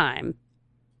duration of time.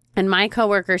 And my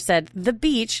coworker said the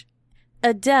beach,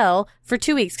 Adele, for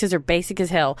 2 weeks because they're basic as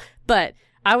hell. But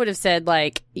I would have said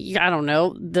like, I don't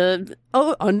know,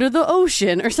 under the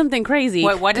ocean or something crazy.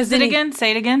 What is it again?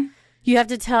 Say it again. You had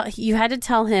to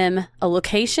tell him a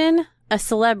location, a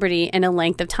celebrity, and a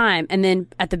length of time. And then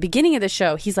at the beginning of the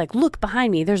show, he's like, look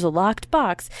behind me, there's a locked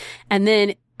box. And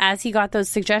then as he got those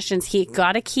suggestions, he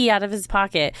got a key out of his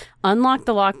pocket, unlocked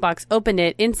the lockbox, opened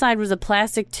it. Inside was a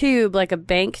plastic tube, like a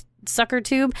bank sucker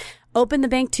tube. Opened the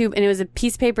bank tube, and it was a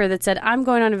piece of paper that said, I'm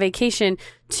going on a vacation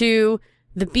to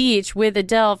the beach with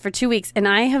Adele for 2 weeks. And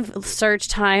I have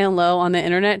searched high and low on the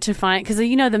internet to find, because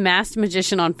the Masked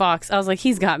Magician on Fox, I was like,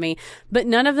 he's got me. But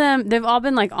none of them, they've all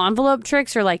been like envelope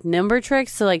tricks or like number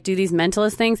tricks to like do these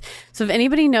mentalist things. So if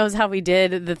anybody knows how we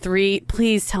did the 3,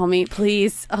 please tell me,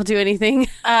 please. I'll do anything.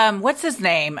 What's his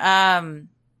name?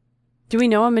 Do we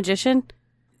know a magician?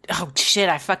 Oh, shit,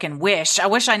 I fucking wish. I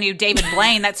wish I knew David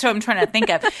Blaine. That's who I'm trying to think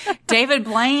of. David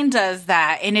Blaine does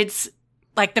that. And it's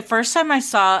like the first time I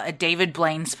saw a David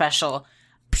Blaine special,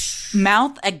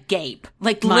 mouth agape.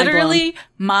 Like literally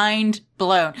mind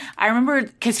blown. I remember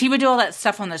because he would do all that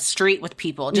stuff on the street with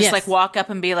people. Just like walk up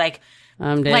and be like,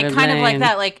 I'm David like kind Blaine. of like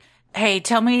that. Like, hey,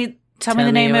 tell me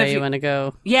the name where of you want to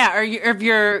go. Yeah, or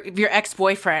your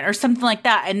ex-boyfriend or something like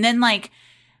that. And then like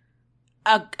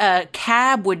a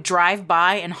cab would drive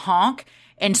by and honk,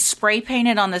 and spray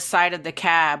painted on the side of the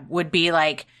cab would be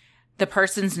like the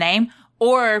person's name.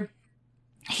 Or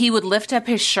he would lift up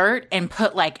his shirt and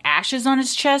put like ashes on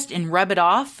his chest and rub it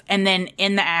off. And then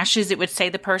in the ashes, it would say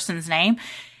the person's name.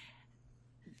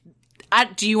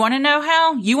 Do you want to know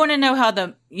how? You want to know how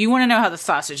the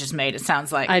sausage is made, it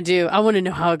sounds like. I do. I want to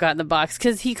know how it got in the box.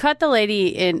 Because he cut the lady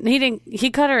in, he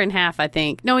cut her in half, I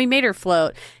think. No, he made her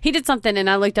float. He did something, and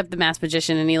I looked up the Masked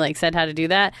Magician, and he like said how to do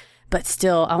that. But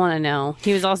still, I want to know.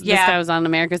 He was also, this guy was on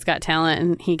America's Got Talent,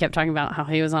 and he kept talking about how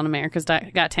he was on America's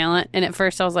Got Talent. And at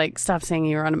first I was like, stop saying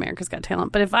you were on America's Got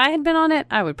Talent. But if I had been on it,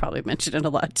 I would probably mention it a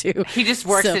lot too. He just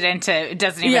works it into, it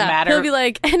doesn't even matter. He'll be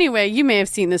like, anyway, you may have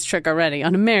seen this trick already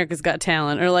on America's Got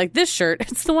Talent. Or like, this shirt,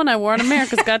 it's the one I wore on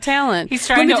America's Got Talent. He's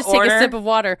trying to order. Let me just take a sip of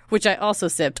water, which I also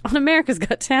sipped on America's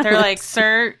Got Talent. They're like,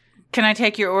 sir, can I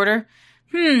take your order?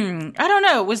 I don't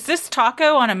know. Was this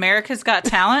taco on America's Got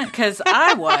Talent? Because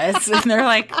I was. And they're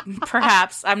like,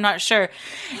 perhaps. I'm not sure.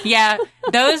 Yeah,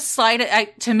 those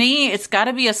to me, it's got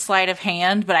to be a sleight of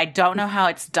hand, but I don't know how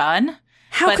it's done.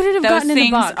 How could it have gotten in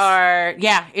the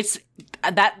box? It's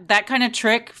that kind of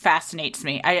trick fascinates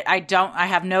me. I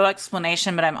have no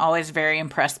explanation, but I'm always very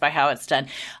impressed by how it's done.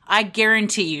 I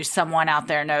guarantee you someone out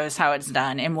there knows how it's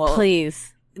done and will. Please.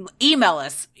 Email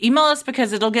us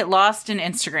because it'll get lost in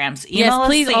Instagrams. Yes,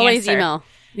 please always email.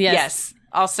 Yes.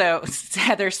 Also,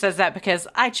 Heather says that because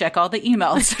I check all the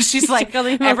emails. So she's like,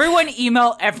 everyone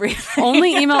email everything.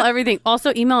 Only email everything.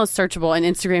 Also, email is searchable and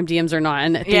Instagram DMs are not,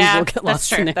 and things will get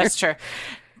lost in there. That's true.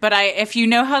 But if you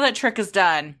know how that trick is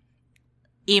done,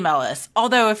 email us.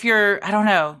 Although if you're, I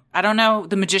don't know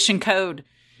the magician code.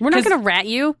 We're not going to rat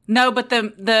you. No, but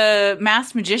the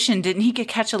Masked Magician, didn't he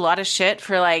catch a lot of shit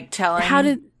for like telling How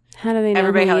do they know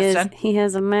everybody how it's done? He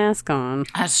has a mask on.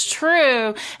 That's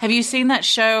true. Have you seen that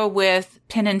show with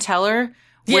Penn and Teller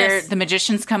where the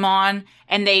magicians come on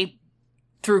and they,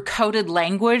 through coded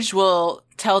language, will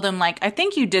tell them like, I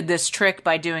think you did this trick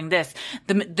by doing this.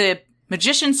 The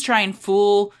magicians try and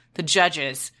fool the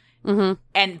judges.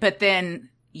 Mm-hmm. But then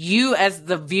you as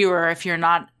the viewer, if you're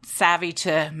not savvy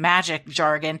to magic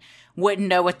jargon, wouldn't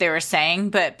know what they were saying.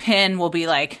 But Penn will be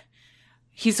like,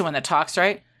 he's the one that talks,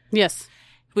 right? Yes.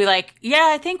 Be like, yeah,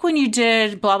 I think when you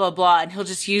did blah, blah, blah. And he'll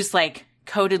just use like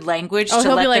coded language Oh, to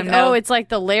he'll let be like, them know. oh, it's like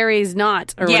the Larry's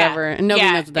knot or whatever. And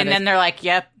nobody knows what that and is. then they're like,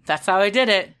 yep, that's how I did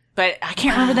it. But I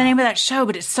can't remember the name of that show,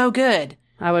 but it's so good.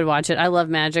 I would watch it. I love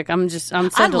magic. I'm so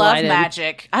I delighted. love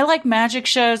magic. I like magic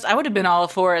shows. I would have been all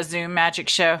for a Zoom magic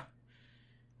show.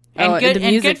 And the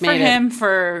music for made him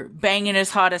for banging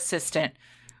his hot assistant.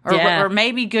 Or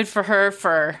maybe good for her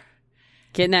for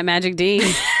getting that magic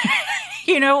D.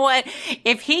 You know what?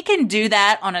 If he can do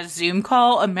that on a Zoom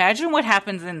call, imagine what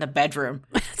happens in the bedroom.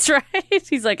 That's right.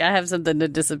 He's like, I have something to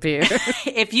disappear.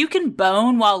 If you can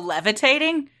bone while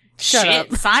levitating, Shut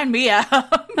shit, up. sign me up.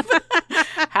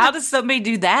 How does somebody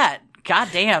do that? God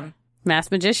damn.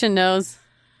 Mass magician knows.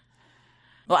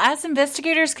 Well, as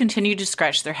investigators continued to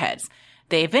scratch their heads,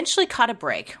 they eventually caught a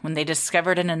break when they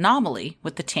discovered an anomaly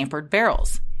with the tampered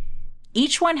barrels.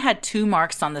 Each one had 2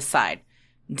 marks on the side,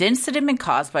 dents that had been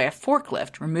caused by a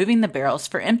forklift removing the barrels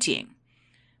for emptying.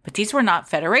 But these were not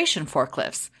Federation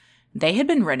forklifts. They had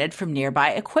been rented from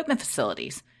nearby equipment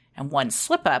facilities, and one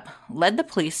slip-up led the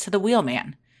police to the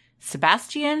wheelman,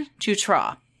 Sebastien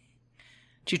Jutras.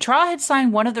 Jutras had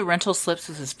signed one of the rental slips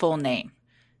with his full name.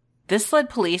 This led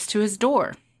police to his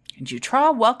door, and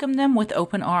Jutras welcomed them with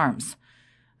open arms.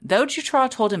 Though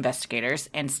Jutras told investigators,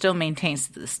 and still maintains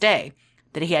to this day,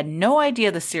 that he had no idea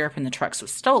the syrup in the trucks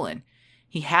was stolen,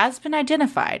 he has been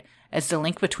identified as the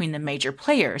link between the major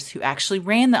players who actually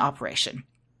ran the operation,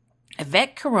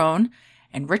 Yvette Caron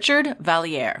and Richard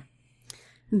Valliere.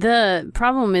 The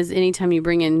problem is anytime you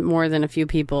bring in more than a few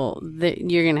people,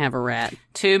 you're going to have a rat.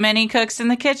 Too many cooks in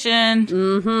the kitchen.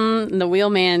 Mm-hmm. The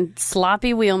wheelman,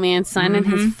 sloppy wheelman, signing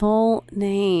his full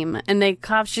name. And the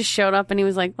cops just showed up and he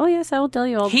was like, oh, yes, I will tell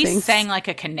you all the He things. sang like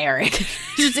a canary.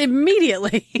 Just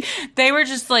immediately. They were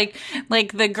just like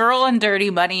the girl in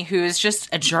Dirty Money who is just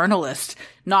a journalist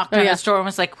knocked on his door and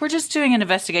was like, we're just doing an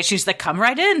investigation. She's like, come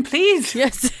right in, please.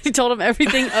 Yes, he told him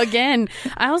everything again.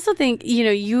 I also think,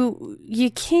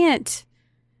 you can't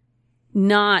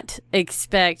not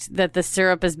expect that the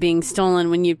syrup is being stolen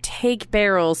when you take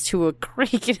barrels to a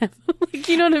creek. Like,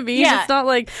 you know what I mean? Yeah. It's not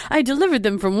like I delivered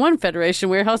them from one Federation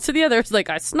warehouse to the other. It's like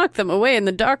I snuck them away in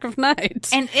the dark of night.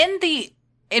 And in the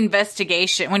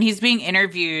investigation, when he's being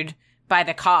interviewed by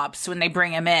the cops, when they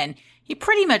bring him in, he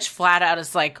pretty much flat out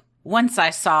is like, once I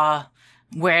saw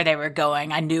where they were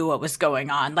going, I knew what was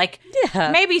going on. Like,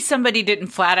 maybe somebody didn't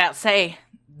flat out say,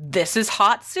 this is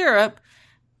hot syrup,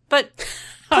 but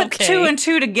put 2 and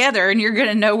 2 together and you're going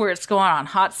to know where it's going on.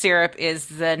 Hot Syrup is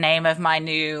the name of my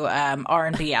new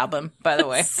R&B album, by the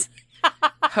way.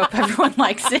 Hope everyone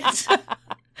likes it.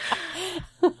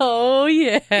 Oh,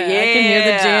 yeah. I can hear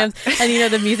the jams.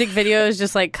 And, the music video is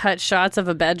just like cut shots of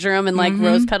a bedroom and like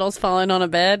rose petals falling on a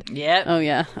bed. Yep. Oh,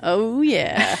 yeah. Oh,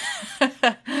 yeah.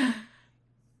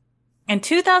 In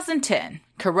 2010,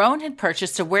 Caron had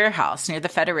purchased a warehouse near the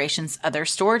Federation's other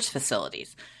storage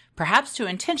facilities, perhaps to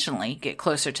intentionally get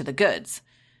closer to the goods.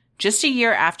 Just a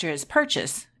year after his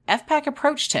purchase, FPAC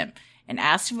approached him and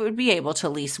asked if it would be able to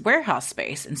lease warehouse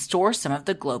space and store some of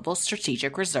the global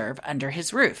strategic reserve under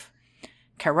his roof.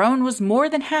 Caron was more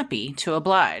than happy to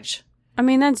oblige. I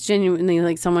mean, that's genuinely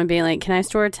like someone being like, can I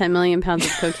store 10 million pounds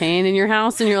of cocaine in your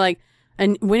house? And you're like,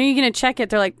 and when are you going to check it?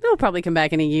 They're like, they'll probably come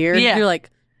back in a year. Yeah. You're like,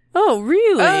 oh,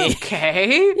 really?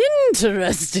 Okay.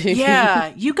 Interesting.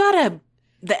 Yeah,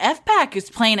 the FPAC is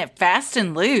playing it fast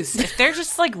and loose. If they're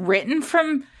just like written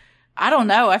from, I don't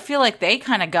know, I feel like they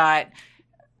kind of got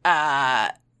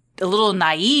a little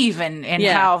naive in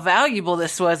how valuable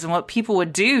this was and what people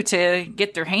would do to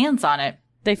get their hands on it.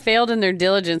 They failed in their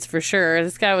diligence for sure.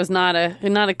 This guy was not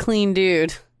a clean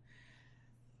dude.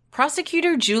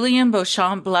 Prosecutor Julien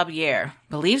Beauchamp-Blabier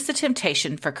believes the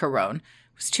temptation for Caron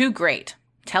was too great,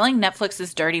 telling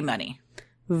Netflix's Dirty Money.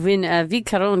 When Vic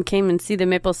Caron came and see the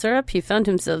maple syrup, he found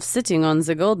himself sitting on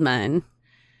the gold mine.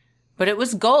 But it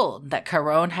was gold that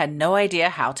Caron had no idea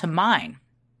how to mine.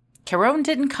 Caron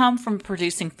didn't come from a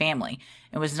producing family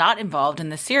and was not involved in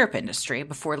the syrup industry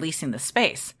before leasing the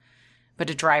space. But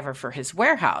a driver for his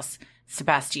warehouse,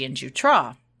 Sebastien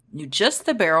Jutras, knew just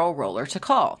the barrel roller to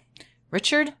call,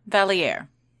 Richard Valliere.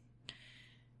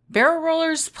 Barrel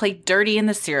rollers play dirty in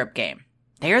the syrup game.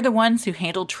 They are the ones who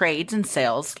handle trades and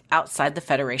sales outside the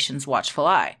Federation's watchful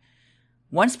eye.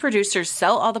 Once producers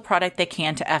sell all the product they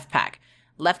can to FPAC,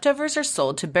 leftovers are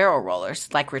sold to barrel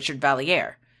rollers like Richard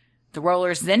Valliere. The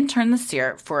rollers then turn the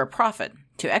syrup for a profit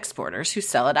to exporters who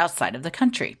sell it outside of the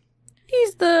country.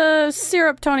 He's the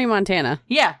syrup Tony Montana.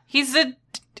 Yeah,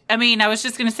 I was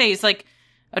just going to say, he's like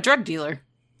a drug dealer.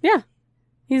 Yeah.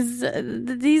 He's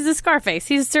a Scarface.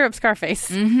 He's a syrup Scarface.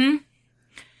 Mm-hmm.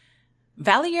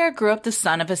 Valliere grew up the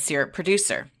son of a syrup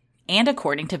producer, and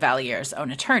according to Valliere's own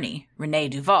attorney, René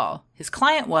Duval, his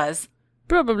client was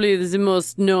Probably the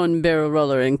most known barrel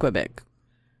roller in Quebec.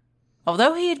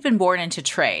 Although he had been born into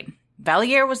trade,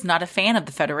 Valliere was not a fan of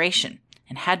the Federation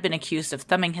and had been accused of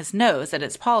thumbing his nose at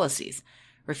its policies,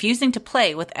 refusing to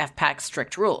play with FPAC's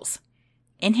strict rules.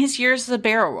 In his years as a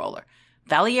barrel roller,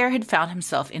 Valliere had found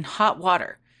himself in hot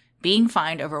water, being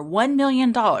fined over $1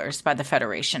 million by the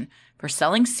Federation for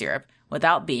selling syrup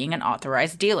without being an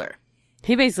authorized dealer.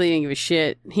 He basically didn't give a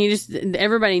shit.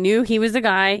 Everybody knew he was the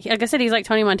guy. Like I said, he's like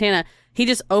Tony Montana. He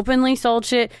just openly sold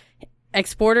shit.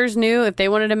 Exporters knew if they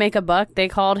wanted to make a buck, they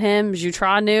called him.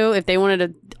 Jutras knew if they wanted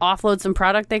to offload some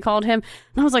product, they called him.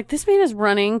 And I was like, this man is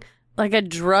running like a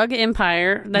drug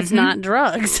empire that's not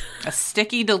drugs. A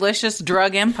sticky, delicious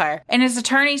drug empire. And his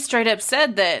attorney straight up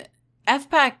said that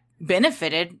FPAC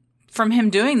benefited from him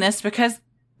doing this because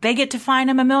they get to fine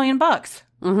him $1 million.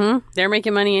 They're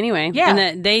making money anyway. Yeah. And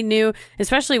that they knew,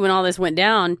 especially when all this went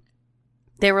down,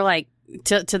 they were like,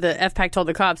 to the FPAC told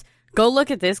the cops, go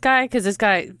look at this guy, because this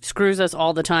guy screws us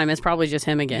all the time. It's probably just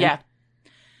him again. Yeah.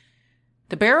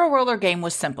 The barrel roller game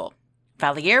was simple.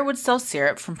 Valliere would sell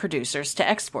syrup from producers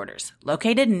to exporters,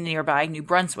 located in nearby New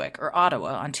Brunswick or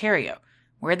Ottawa, Ontario,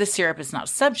 where the syrup is not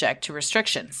subject to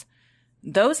restrictions.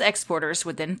 Those exporters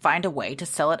would then find a way to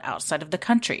sell it outside of the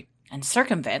country and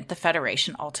circumvent the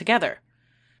Federation altogether.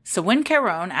 So when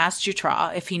Caron asked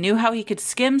Jutras if he knew how he could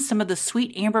skim some of the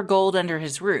sweet amber gold under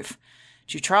his roof,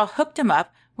 Jutras hooked him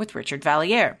up with Richard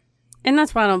Valliere. And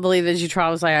that's why I don't believe that Jutras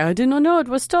was like, I didn't know it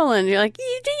was stolen. You're like,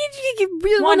 you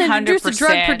really want to introduce the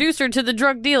drug producer to the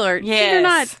drug dealer. Yes. You're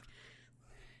not.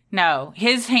 No,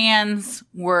 his hands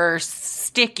were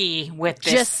sticky with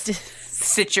this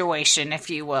situation,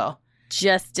 if you will.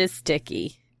 Just as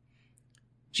sticky.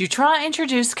 Jutras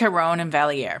introduced Caron and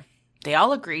Valliere. They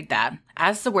all agreed that,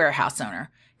 as the warehouse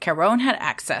owner, Caron had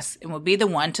access and would be the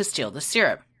one to steal the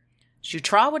syrup.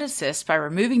 Jutras would assist by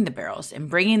removing the barrels and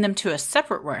bringing them to a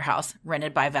separate warehouse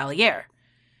rented by Valliere.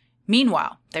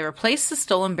 Meanwhile, they replaced the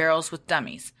stolen barrels with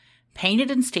dummies, painted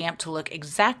and stamped to look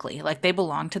exactly like they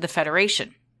belonged to the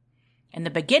Federation. In the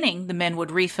beginning, the men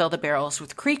would refill the barrels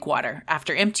with creek water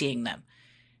after emptying them.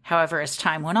 However, as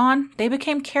time went on, they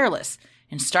became careless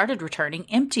and started returning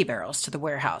empty barrels to the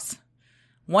warehouse.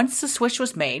 Once the switch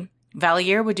was made,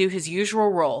 Valliere would do his usual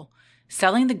role,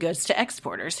 selling the goods to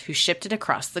exporters who shipped it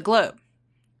across the globe.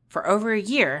 For over a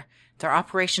year, their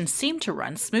operation seemed to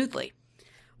run smoothly.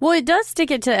 Well, it does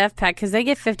stick it to FPAC because they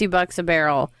get $50 a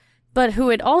barrel. But who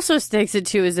it also sticks it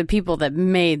to is the people that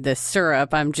made the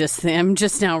syrup. I'm just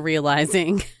now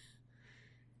realizing.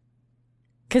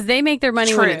 Because they make their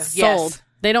money when it's sold. Yes.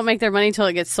 They don't make their money till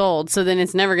it gets sold. So then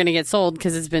it's never going to get sold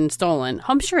because it's been stolen.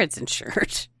 I'm sure it's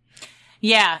insured.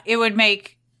 Yeah, it would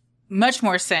make much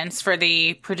more sense for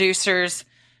the producers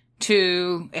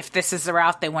to, if this is the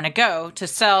route they want to go, to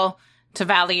sell to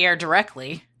Valliere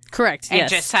directly. Correct, and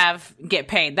yes. just get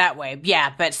paid that way.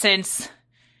 Yeah, but since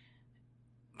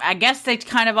I guess they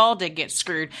kind of all did get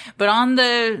screwed. But on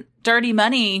the dirty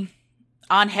money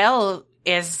on Hell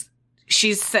is,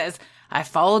 she says, I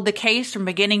followed the case from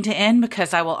beginning to end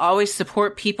because I will always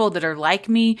support people that are like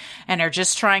me and are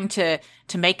just trying to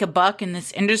make a buck in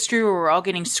this industry where we're all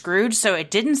getting screwed. So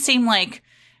it didn't seem like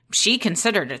she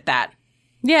considered it that.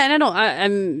 Yeah, and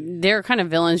I'm they're kind of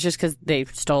villains just because they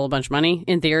stole a bunch of money,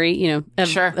 in theory,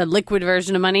 a liquid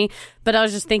version of money. But I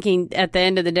was just thinking, at the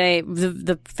end of the day,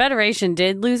 the Federation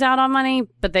did lose out on money,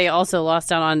 but they also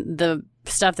lost out on the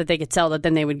stuff that they could sell that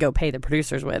then they would go pay the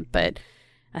producers with. But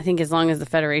I think as long as the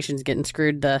Federation's getting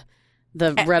screwed, the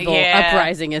rebel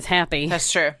uprising is happy.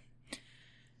 That's true.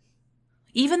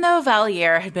 Even though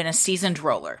Valliere had been a seasoned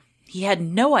roller, he had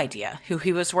no idea who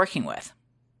he was working with.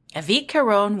 Avik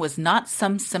Caron was not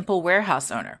some simple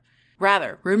warehouse owner.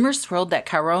 Rather, rumors swirled that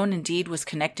Caron indeed was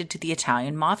connected to the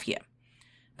Italian mafia.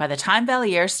 By the time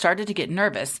Valliere started to get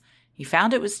nervous, he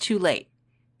found it was too late.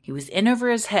 He was in over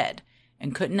his head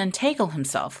and couldn't untangle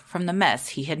himself from the mess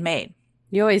he had made.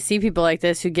 You always see people like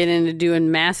this who get into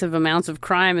doing massive amounts of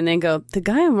crime and then go, the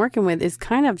guy I'm working with is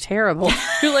kind of terrible.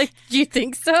 You're like, do you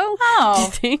think so?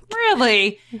 Oh,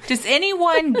 really? Does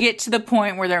anyone get to the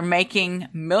point where they're making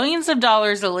millions of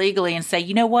dollars illegally and say,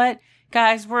 you know what,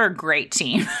 guys, we're a great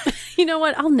team? You know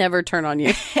what? I'll never turn on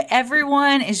you.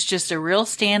 Everyone is just a real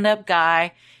stand-up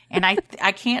guy, and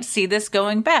I can't see this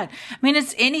going bad. I mean,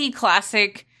 it's any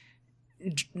classic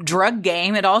drug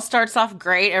game. It all starts off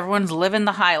great. Everyone's living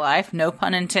the high life, no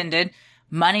pun intended.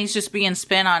 Money's just being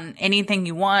spent on anything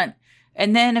you want.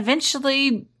 And then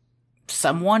eventually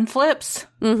someone flips.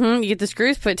 You get the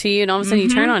screws put to you and all of a sudden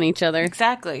you turn on each other.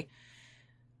 Exactly.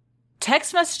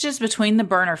 Text messages between the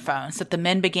burner phones that the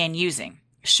men began using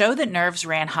show that nerves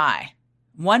ran high.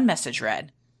 One message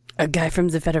read, a guy from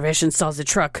the Federation sells a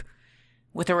truck.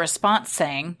 with a response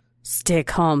saying, "Stay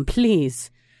calm,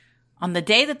 please." On the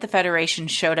day that the Federation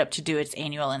showed up to do its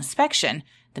annual inspection,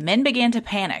 the men began to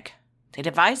panic. They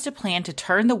devised a plan to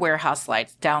turn the warehouse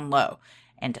lights down low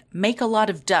and make a lot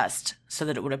of dust so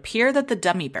that it would appear that the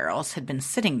dummy barrels had been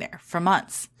sitting there for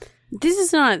months. This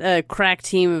is not a crack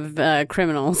team of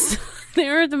criminals.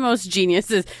 They're the most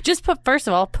geniuses. Just put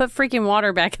freaking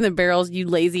water back in the barrels, you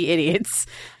lazy idiots.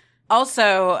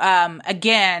 Also,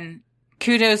 again,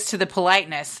 kudos to the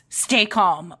politeness. Stay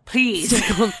calm, please.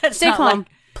 Stay calm,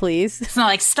 please. It's not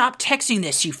like, stop texting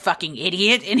this, you fucking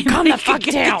idiot. And calm the fuck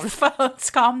down.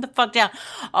 Calm the fuck down.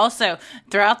 Also,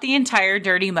 throughout the entire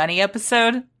Dirty Money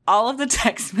episode, all of the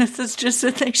text messages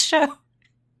that they show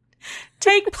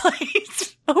take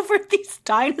place over these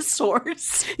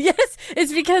dinosaurs. Yes,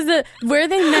 it's because where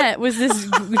they met was this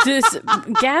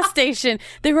gas station.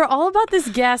 They were all about this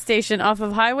gas station off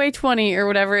of Highway 20 or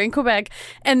whatever in Quebec,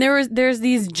 and there's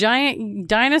these giant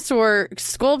dinosaur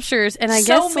sculptures, and I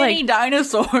guess so many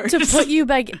dinosaurs to put you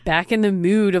back in the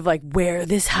mood of like where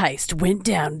this heist went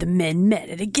down. The men met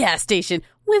at a gas station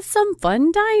with some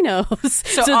fun dinos.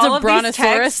 So it's all a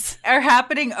brontosaurus. Are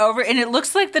happening over, and it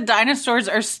looks like the dinosaurs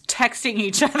are texting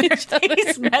each other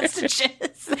these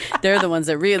messages. They're the ones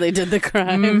that really did the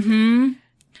crime. Mm-hmm.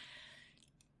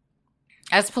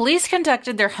 As police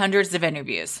conducted their hundreds of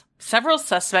interviews, several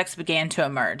suspects began to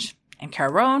emerge, and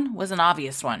Caron was an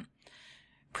obvious one.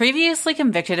 Previously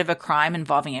convicted of a crime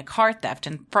involving a car theft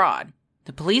and fraud,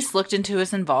 the police looked into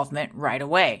his involvement right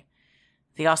away.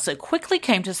 They also quickly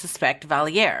came to suspect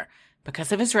Valliere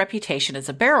because of his reputation as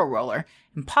a barrel roller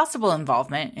and possible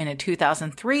involvement in a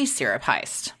 2003 syrup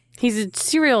heist. He's a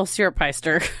serial syrup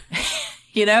heister.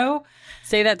 You know?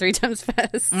 Say that 3 times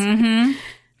fast. Mm-hmm.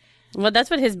 Well, that's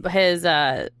what his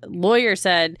lawyer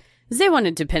said. They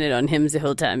wanted to pin it on him the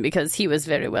whole time because he was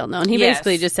very well known. He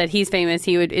basically just said he's famous.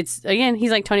 He's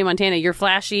like Tony Montana. You're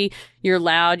flashy, you're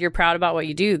loud, you're proud about what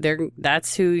you do.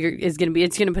 That's who is going to be.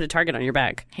 It's going to put a target on your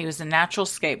back. He was a natural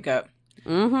scapegoat.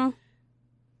 Mm-hmm.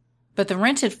 But the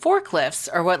rented forklifts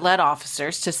are what led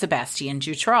officers to Sebastien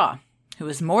Jutras, who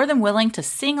was more than willing to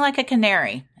sing like a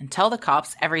canary and tell the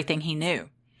cops everything he knew.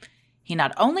 He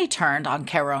not only turned on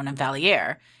Caron and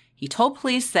Valliere, he told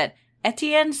police that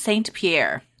Etienne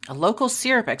Saint-Pierre, a local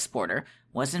syrup exporter,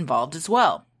 was involved as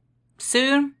well.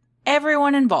 Soon,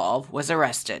 everyone involved was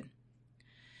arrested.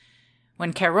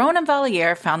 When Caron and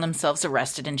Valliere found themselves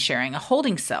arrested and sharing a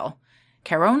holding cell,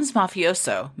 Caron's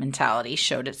mafioso mentality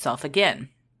showed itself again.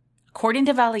 According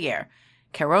to Valliere,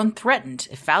 Caron threatened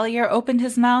if Valliere opened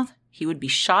his mouth, he would be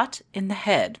shot in the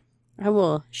head. I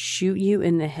will shoot you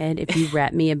in the head if you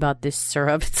rat me about this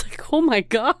syrup. It's like, oh my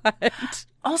God.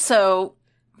 Also,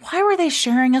 why were they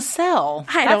sharing a cell?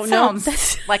 I don't know.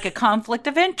 Sounds like a conflict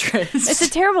of interest. It's a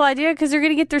terrible idea because they're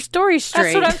going to get their story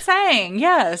straight. That's what I'm saying,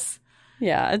 yes.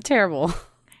 Yeah, terrible.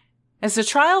 As the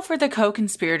trial for the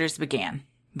co-conspirators began,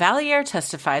 Valliere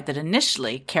testified that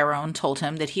initially Caron told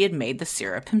him that he had made the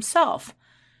syrup himself.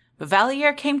 But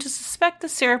Valliere came to suspect the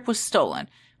syrup was stolen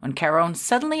when Caron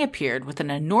suddenly appeared with an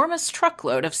enormous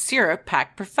truckload of syrup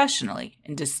packed professionally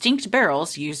in distinct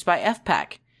barrels used by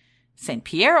FPAC. St.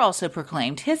 Pierre also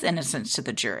proclaimed his innocence to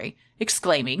the jury,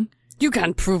 exclaiming, "You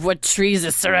can't prove what trees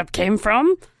the syrup came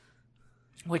from."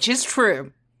 Which is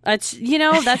true. That's a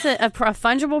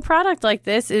fungible product like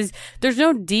this there's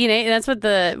no DNA. That's what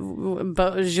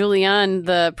Julian,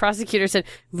 the prosecutor, said.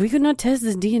 We could not test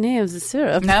the DNA of the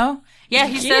syrup. No? Yeah,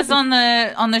 he says on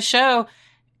the show,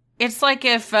 it's like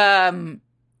if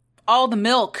all the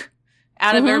milk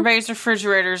out of everybody's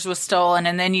refrigerators was stolen,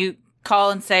 and then you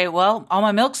call and say, well, all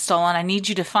my milk's stolen. I need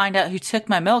you to find out who took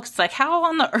my milk. It's like, how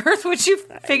on the earth would you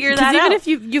figure that out? Even if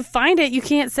you find it, you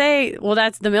can't say, well,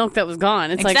 that's the milk that was gone.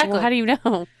 It's exactly. like, well, how do you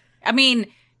know? I mean,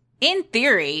 in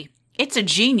theory, it's a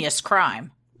genius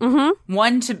crime. Mm-hmm.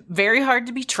 One, very hard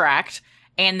to be tracked.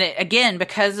 And again,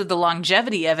 because of the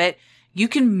longevity of it, you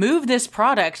can move this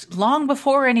product long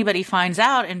before anybody finds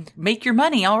out and make your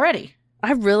money already.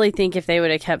 I really think if they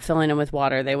would have kept filling them with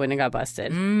water, they wouldn't have got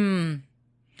busted.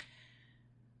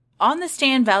 On the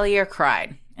stand, Valliere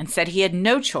cried and said he had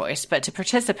no choice but to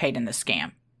participate in the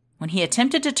scam. When he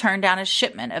attempted to turn down his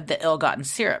shipment of the ill-gotten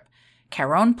syrup,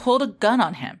 Caron pulled a gun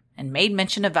on him and made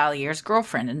mention of Valliere's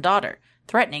girlfriend and daughter,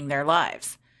 threatening their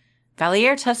lives.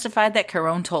 Valliere testified that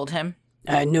Caron told him,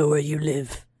 "I know where you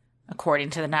live," according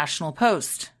to the National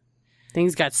Post.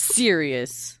 Things got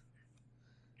serious.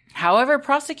 However,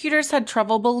 prosecutors had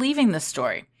trouble believing the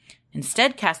story,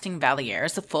 instead casting Valliere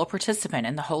as a full participant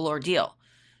in the whole ordeal.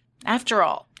 After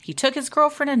all, he took his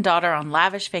girlfriend and daughter on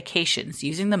lavish vacations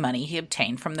using the money he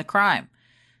obtained from the crime.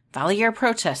 Valliere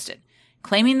protested,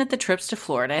 claiming that the trips to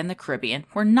Florida and the Caribbean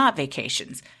were not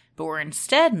vacations, but were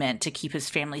instead meant to keep his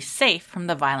family safe from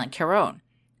the violent Caron,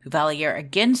 who Valliere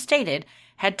again stated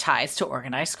had ties to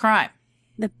organized crime.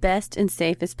 The best and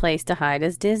safest place to hide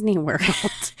is Disney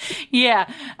World.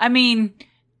 Yeah. I mean,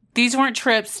 these weren't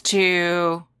trips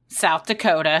to South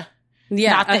Dakota.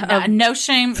 Yeah. No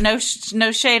shame, no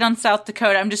shade on South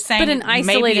Dakota. I'm just saying, but an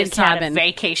isolated maybe it's cabin. not a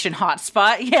vacation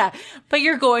hotspot. Yeah, but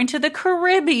you're going to the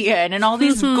Caribbean and all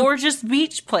these gorgeous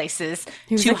beach places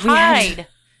to hide.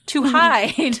 To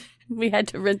hide. We had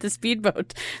to rent the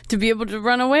speedboat to be able to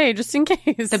run away just in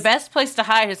case. The best place to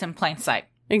hide is in plain sight.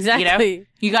 Exactly.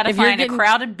 You got to find a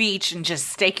crowded beach and just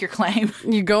stake your claim.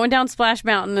 You're going down Splash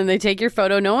Mountain and they take your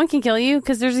photo. No one can kill you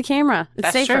because there's a camera. It's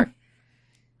That's safer. True.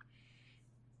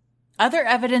 Other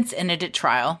evidence ended at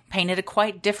trial painted a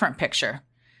quite different picture.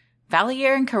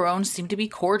 Valliere and Caron seemed to be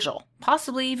cordial,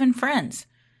 possibly even friends.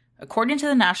 According to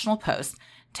the National Post,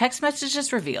 text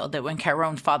messages revealed that when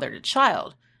Caron fathered a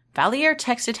child, Valliere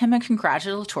texted him a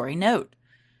congratulatory note.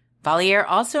 Valliere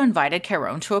also invited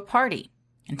Caron to a party,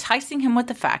 enticing him with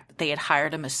the fact that they had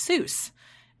hired a masseuse,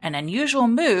 an unusual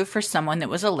move for someone that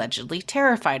was allegedly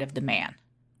terrified of the man.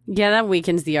 Yeah, that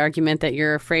weakens the argument that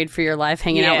you're afraid for your life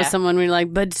hanging out with someone when you're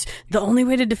like, but the only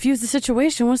way to diffuse the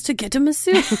situation was to get a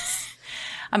masseuse.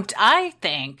 I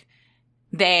think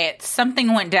that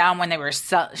something went down when they were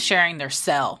sharing their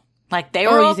cell. Like, they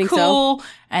were all cool,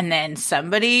 and then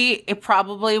it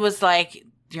probably was like,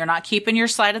 you're not keeping your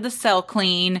side of the cell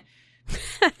clean,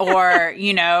 or,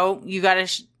 you gotta,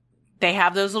 they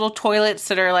have those little toilets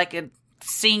that are like a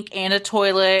sink and a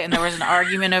toilet, and there was an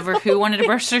argument over who wanted to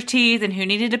brush their teeth and who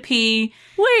needed to pee.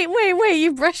 Wait,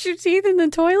 you brush your teeth in the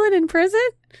toilet in prison?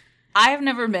 I have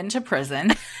never been to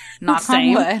prison, knock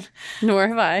on wood. Nor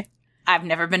have I. I've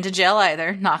never been to jail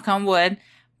either, knock on wood.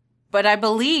 But I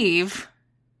believe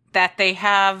that they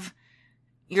have,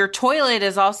 your toilet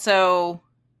is also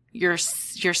your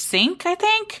sink, I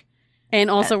think? And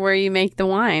also where you make the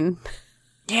wine.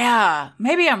 Yeah,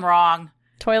 maybe I'm wrong.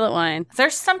 Toilet wine.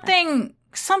 There's something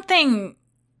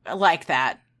like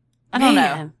that. I don't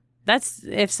know.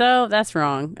 If so, that's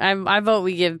wrong. I vote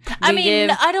we give. I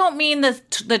don't mean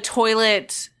the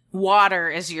toilet water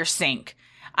is your sink.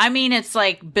 I mean, it's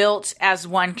like built as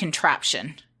one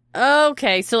contraption.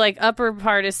 Okay, so like upper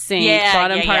part is sink,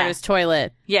 bottom part is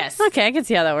toilet. Yes. Okay, I can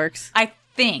see how that works. I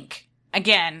think,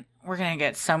 again, we're going to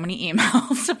get so many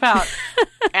emails about,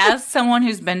 as someone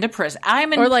who's been to prison,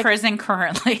 I'm in prison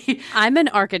currently. I'm an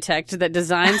architect that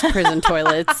designs prison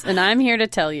toilets, and I'm here to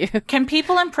tell you. Can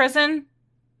people in prison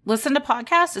listen to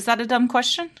podcasts? Is that a dumb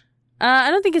question?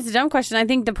 I don't think it's a dumb question. I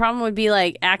think the problem would be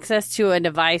like access to a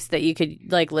device that you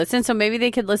could like listen. So maybe they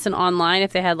could listen online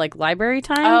if they had like library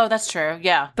time. Oh, that's true.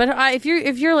 Yeah. But if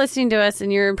you're listening to us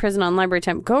and you're in prison on library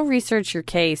time, go research your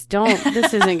case.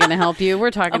 This isn't going to help you.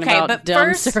 We're talking about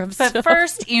dumb syrup stuff. But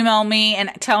first, email me and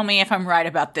tell me if I'm right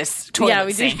about this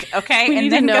toilet sink. Okay,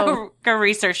 and then go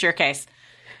research your case.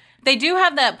 They do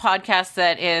have that podcast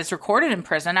that is recorded in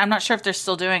prison. I'm not sure if they're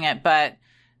still doing it, but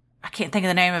I can't think of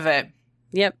the name of it.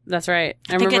 Yep, that's right.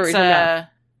 I think it's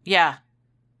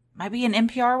might be an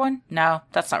NPR one. No,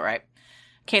 that's not right.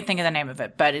 Can't think of the name of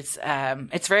it, but it's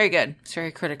very good. It's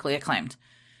very critically acclaimed.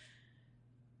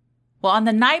 Well, on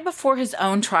the night before his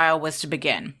own trial was to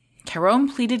begin, Caron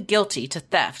pleaded guilty to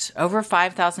theft over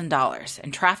 $5,000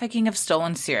 and trafficking of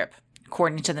stolen syrup,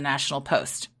 according to the National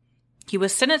Post. He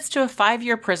was sentenced to a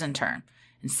 5-year prison term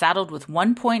and saddled with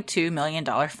 $1.2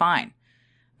 million fine.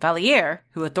 Valliere,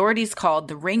 who authorities called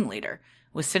the ringleader,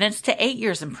 was sentenced to 8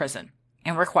 years in prison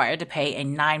and required to pay a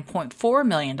 $9.4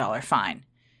 million fine.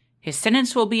 His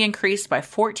sentence will be increased by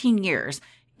 14 years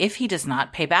if he does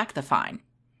not pay back the fine.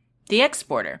 The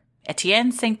exporter,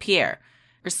 Etienne St. Pierre,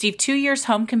 received 2 years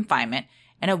home confinement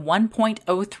and a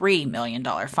 $1.03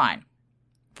 million fine.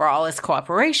 For all his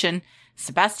cooperation,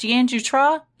 Sébastien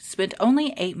Dutroux spent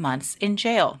only 8 months in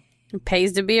jail. It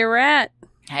pays to be a rat.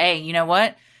 Hey, you know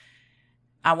what?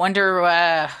 I wonder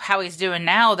how he's doing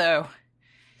now, though.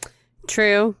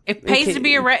 True. It pays to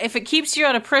be a rat. If it keeps you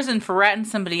out of prison for ratting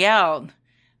somebody out,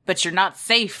 but you're not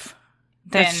safe,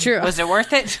 then that's true. Was it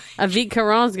worth it? Avit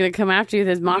Caron's going to come after you with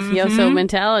his mafioso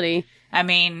mentality. I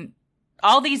mean,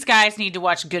 all these guys need to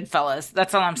watch Goodfellas.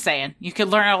 That's all I'm saying. You could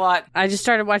learn a lot. I just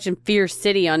started watching Fear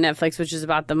City on Netflix, which is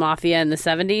about the mafia in the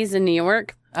 70s in New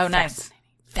York. Oh, nice.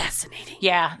 Fascinating.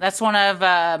 Yeah, that's one of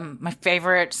my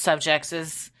favorite subjects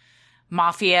is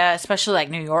mafia, especially like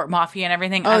New York mafia and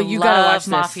everything. Oh, you gotta watch this.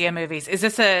 Mafia movies. Is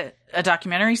this a a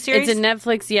documentary series? It's a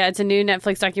Netflix, it's a new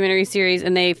Netflix documentary series,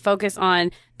 and they focus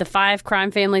on the 5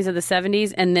 crime families of the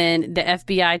 70s and then the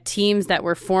FBI teams that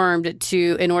were formed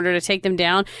in order to take them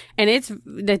down. And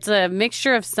it's a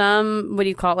mixture of some, what do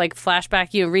you call it, like flashback,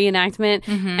 reenactment,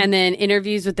 and then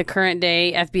interviews with the current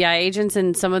day FBI agents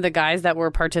and some of the guys that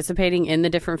were participating in the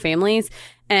different families.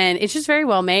 And it's just very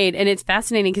well made. And it's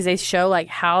fascinating because they show like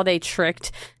how they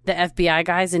tricked the FBI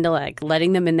guys into like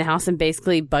letting them in the house and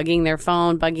basically bugging their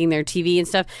phone, bugging their TV and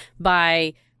stuff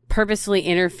by purposefully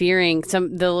interfering.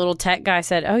 The little tech guy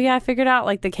said, oh yeah, I figured out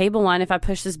like the cable line, if I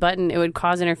push this button, it would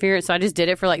cause interference. So I just did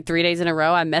it for like 3 days in a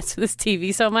row. I messed with this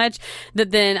TV so much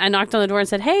that then I knocked on the door and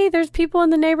said, hey, there's people in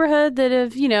the neighborhood that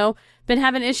have, been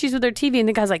having issues with their TV. And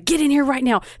the guy's like, get in here right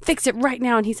now. Fix it right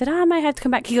now. And he said, I might have to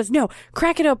come back. He goes, no,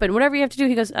 crack it open. Whatever you have to do.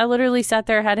 He goes, I literally sat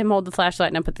there, had him hold the flashlight,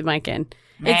 and I put the mic in.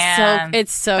 Man,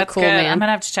 it's so cool, good. man. I'm going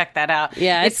to have to check that out.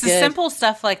 Yeah, it's the simple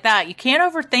stuff like that. You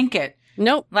can't overthink it.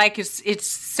 Nope. Like, it's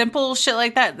simple shit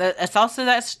like that. It's also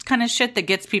that kind of shit that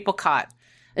gets people caught.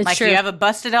 It's like, true. you have a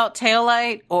busted out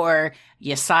taillight, or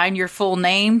you sign your full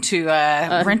name to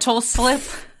a rental slip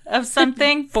of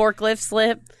something. Forklift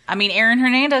slip. I mean, Aaron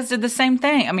Hernandez did the same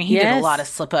thing. I mean, he did a lot of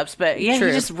slip ups, but yeah, True.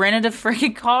 he just rented a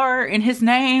freaking car in his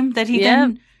name that he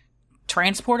then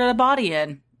transported a body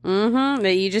in. Mm-hmm.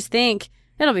 That you just think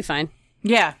it'll be fine.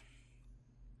 Yeah.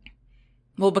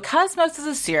 Well, because most of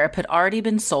the syrup had already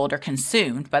been sold or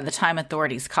consumed by the time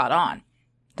authorities caught on,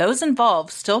 those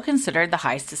involved still considered the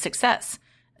heist a success,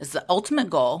 as the ultimate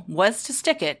goal was to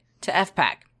stick it to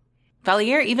FPAC.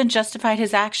 Valliere even justified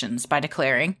his actions by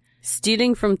declaring,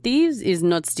 stealing from thieves is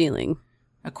not stealing,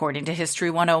 according to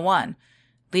History 101,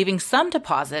 leaving some to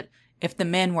posit if the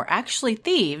men were actually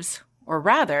thieves, or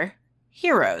rather,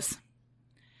 heroes.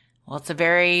 Well, it's a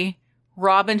very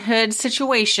Robin Hood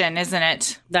situation, isn't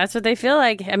it? That's what they feel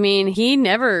like. I mean, he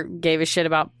never gave a shit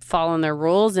about following their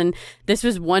rules, and this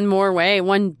was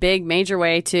one big major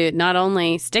way to not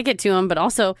only stick it to him, but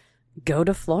also go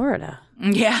to Florida.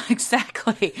 Yeah,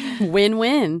 exactly.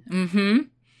 Win-win. Mm-hmm.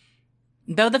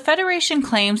 Though the Federation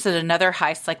claims that another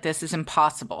heist like this is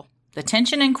impossible, the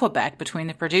tension in Quebec between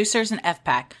the producers and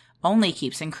FPAC only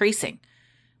keeps increasing.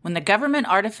 When the government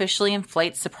artificially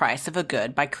inflates the price of a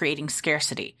good by creating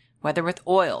scarcity, whether with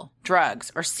oil,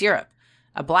 drugs, or syrup,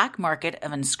 a black market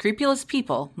of unscrupulous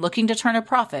people looking to turn a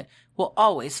profit will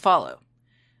always follow.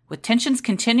 With tensions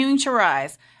continuing to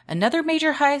rise, another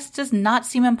major heist does not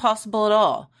seem impossible at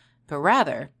all, but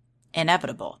rather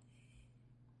inevitable.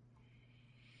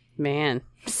 Man.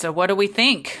 So what do we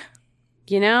think?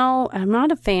 I'm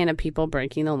not a fan of people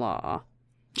breaking the law.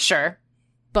 Sure.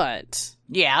 But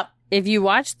yeah, if you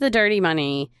watch The Dirty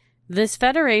Money, this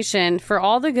Federation, for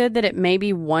all the good that it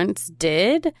maybe once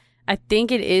did, I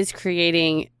think it is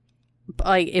creating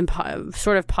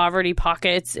sort of poverty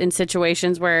pockets in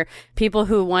situations where people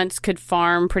who once could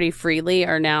farm pretty freely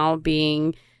are now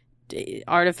being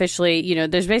artificially,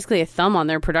 there's basically a thumb on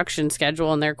their production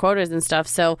schedule and their quotas and stuff.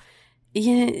 So,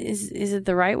 is it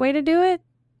the right way to do it?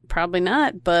 Probably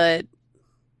not, but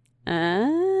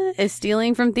is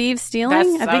stealing from thieves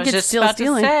stealing? I think it's still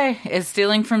stealing. Is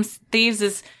stealing from thieves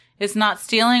is not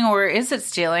stealing, or is it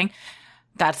stealing?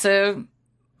 That's a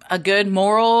good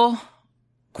moral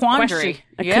quandary.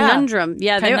 Conundrum.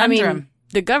 Yeah, conundrum.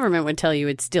 The government would tell you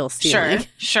it's still stealing.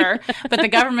 Sure. But the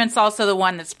government's also the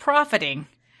one that's profiting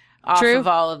off of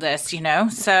all of this,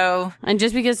 So, and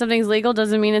just because something's legal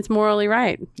doesn't mean it's morally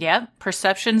right. Yeah,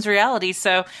 perception's reality.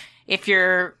 So if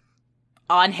you're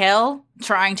on hell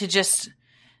trying to just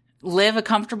live a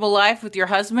comfortable life with your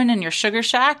husband in your sugar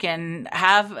shack and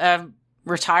have a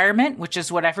retirement, which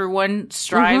is what everyone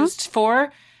strives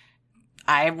for,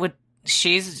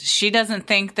 she doesn't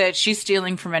think that she's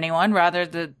stealing from anyone. Rather,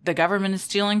 the government is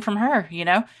stealing from her,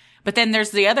 But then there's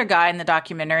the other guy in the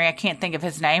documentary. I can't think of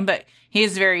his name, but he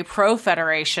is very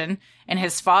pro-Federation, and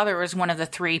his father was one of the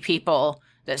 3 people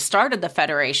that started the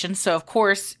Federation. So, of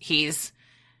course, he's,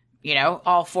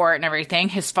 all for it and everything.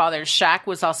 His father's shack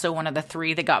was also one of the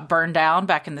 3 that got burned down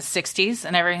back in the 60s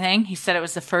and everything. He said it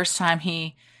was the first time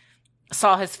he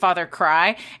saw his father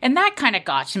cry. And that kind of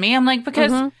got to me. I'm like,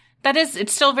 because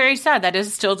it's still very sad. That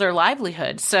is still their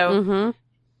livelihood. So,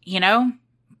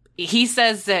 he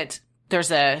says that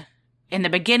in the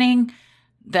beginning,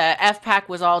 the FPAC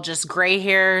was all just gray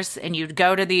hairs, and you'd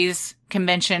go to these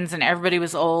conventions and everybody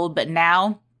was old. But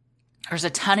now there's a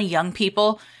ton of young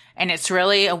people, and it's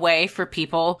really a way for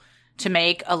people to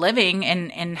make a living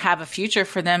and have a future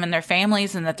for them and their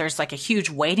families, and that there's like a huge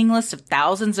waiting list of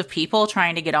thousands of people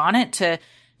trying to get on it to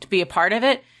be a part of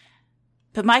it.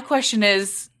 But my question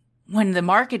is, when the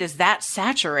market is that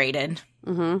saturated,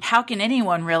 how can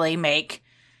anyone really make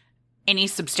any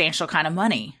substantial kind of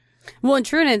money. Well, and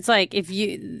true, and it's like I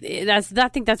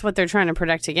think that's what they're trying to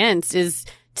protect against is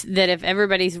that if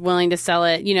everybody's willing to sell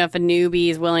it, if a newbie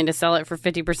is willing to sell it for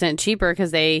 50% cheaper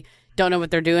because they don't know what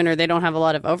they're doing or they don't have a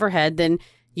lot of overhead, then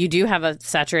you do have a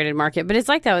saturated market. But it's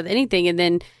like that with anything. And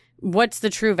then what's the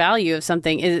true value of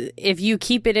something? Is if you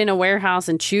keep it in a warehouse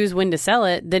and choose when to sell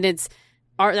it, then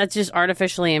that's just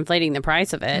artificially inflating the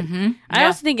price of it. Mm-hmm. I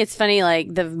also think it's funny,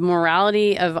 like the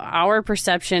morality of our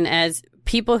perception as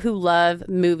people who love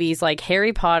movies like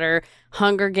Harry Potter,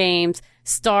 Hunger Games,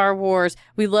 Star Wars.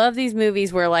 We love these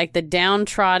movies where like the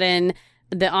downtrodden,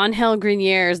 the Angel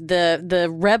Greniers, the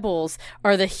rebels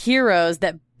are the heroes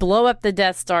that blow up the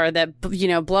Death Star, that,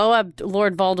 blow up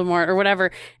Lord Voldemort or whatever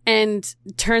and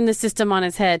turn the system on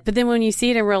its head. But then when you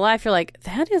see it in real life, you're like,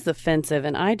 that is offensive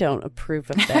and I don't approve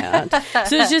of that.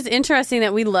 So it's just interesting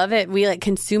that we love it. We like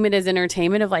consume it as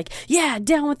entertainment of like, yeah,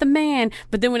 down with the man.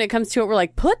 But then when it comes to it, we're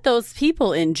like, put those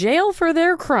people in jail for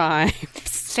their crimes.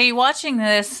 See, watching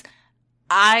this,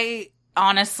 I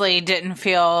honestly didn't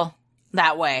feel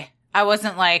that way. I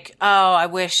wasn't like, oh,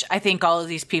 I think all of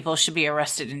these people should be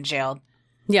arrested and jailed.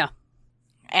 Yeah.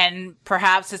 And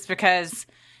perhaps it's because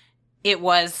it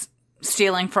was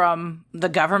stealing from the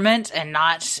government and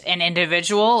not an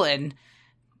individual. And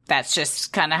that's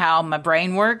just kind of how my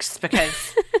brain works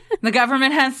because the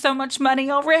government has so much money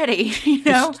already,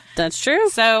 That's true.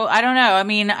 So I don't know. I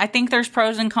mean, I think there's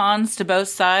pros and cons to both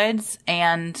sides.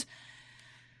 And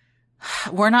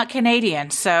we're not Canadian.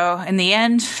 So in the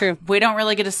end, true, we don't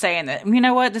really get a say in it. You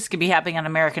know what? This could be happening on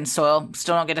American soil.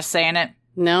 Still don't get a say in it.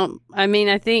 No, I mean,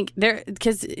 I think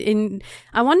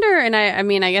I wonder, and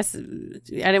I guess I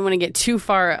didn't want to get too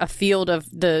far afield of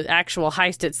the actual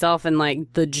heist itself and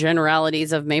like the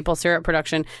generalities of maple syrup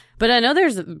production, but I know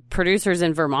there's producers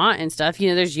in Vermont and stuff,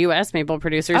 there's U.S. maple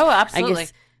producers. Oh, absolutely. I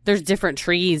guess there's different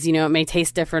trees, it may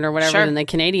taste different or whatever than the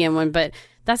Canadian one, but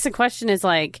that's the question is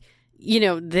like,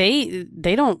 they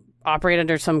don't operate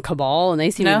under some cabal and they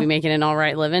seem to be making an all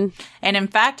right living. And in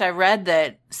fact, I read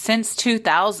that since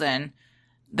 2000,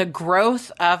 the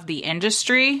growth of the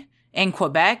industry in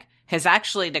Quebec has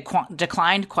actually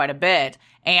declined quite a bit.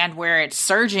 And where it's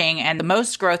surging and the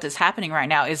most growth is happening right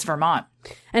now is Vermont.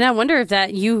 And I wonder if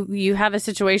that you have a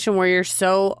situation where you're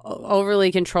so overly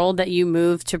controlled that you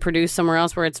move to produce somewhere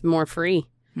else where it's more free.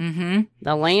 Mm-hmm.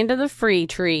 The land of the free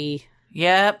tree.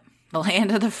 Yep. The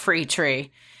land of the free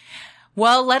tree.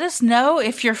 Well, let us know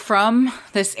if you're from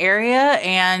this area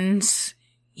and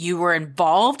you were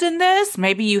involved in this.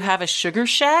 Maybe you have a sugar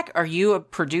shack. Are you a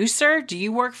producer? Do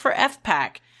you work for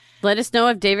FPAC? Let us know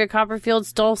if David Copperfield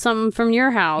stole something from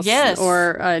your house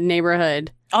or a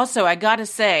neighborhood. Also, I gotta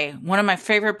say, one of my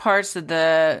favorite parts of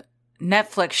the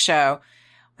Netflix show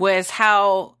was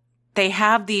how they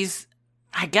have these,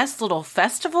 I guess, little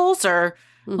festivals or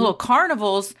little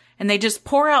carnivals, and they just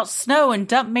pour out snow and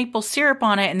dump maple syrup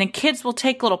on it, and then kids will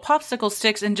take little popsicle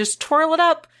sticks and just twirl it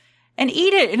up and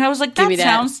eat it. And I was like, that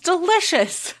sounds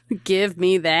delicious. Give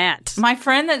me that. My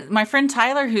friend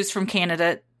Tyler, who's from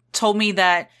Canada, told me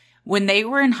that when they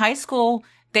were in high school,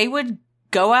 they would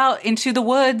go out into the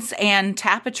woods and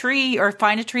tap a tree or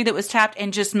find a tree that was tapped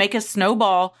and just make a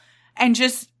snowball and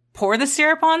just pour the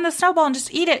syrup on the snowball and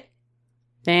just eat it.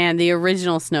 And the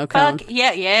original snow cone.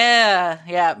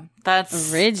 Yeah.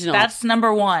 That's original. That's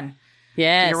number one.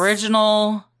 Yes. The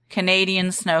original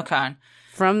Canadian snow cone.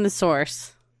 From the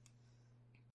source.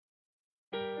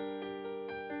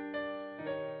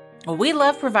 Well, we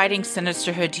love providing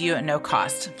Sinisterhood to you at no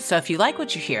cost. So if you like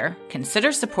what you hear,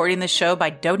 consider supporting the show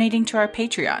by donating to our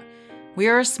Patreon. We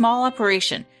are a small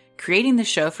operation, creating the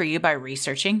show for you by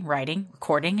researching, writing,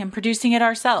 recording, and producing it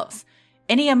ourselves.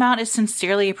 Any amount is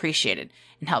sincerely appreciated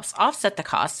and helps offset the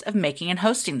cost of making and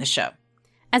hosting the show.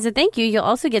 As a thank you, you'll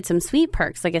also get some sweet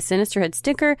perks like a Sinisterhood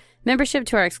sticker, membership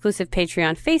to our exclusive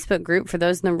Patreon Facebook group for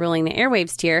those in the Ruling the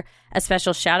Airwaves tier, a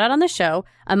special shout-out on the show,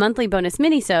 a monthly bonus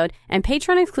mini-sode, and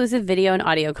Patreon-exclusive video and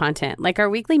audio content, like our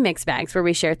weekly mix bags where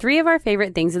we share 3 of our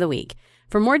favorite things of the week.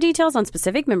 For more details on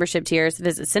specific membership tiers,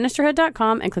 visit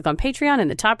Sinisterhood.com and click on Patreon in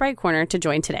the top right corner to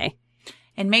join today.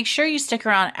 And make sure you stick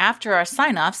around after our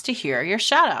sign-offs to hear your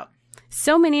shout-out.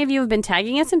 So many of you have been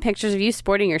tagging us in pictures of you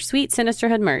sporting your sweet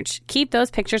Sinisterhood merch. Keep those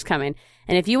pictures coming.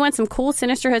 And if you want some cool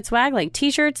Sinisterhood swag like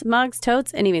t-shirts, mugs,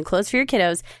 totes, and even clothes for your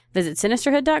kiddos, visit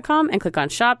Sinisterhood.com and click on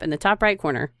Shop in the top right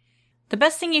corner. The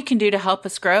best thing you can do to help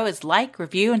us grow is like,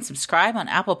 review, and subscribe on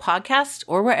Apple Podcasts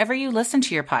or wherever you listen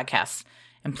to your podcasts.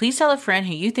 And please tell a friend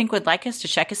who you think would like us to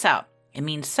check us out. It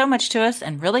means so much to us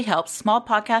and really helps small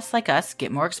podcasts like us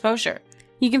get more exposure.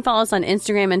 You can follow us on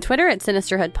Instagram and Twitter at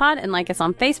SinisterhoodPod and like us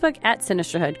on Facebook at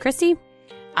Sinisterhood. Christy?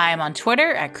 I am on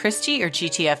Twitter at Christy or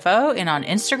GTFO and on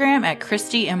Instagram at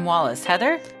Christy M. Wallace.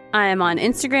 Heather? I am on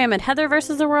Instagram at Heather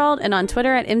vs. the World and on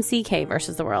Twitter at MCK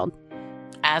vs. the World.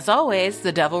 As always,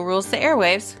 the devil rules the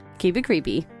airwaves. Keep it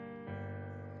creepy.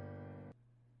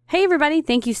 Hey everybody,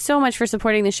 thank you so much for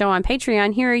supporting the show on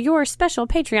Patreon. Here are your special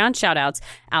Patreon shoutouts.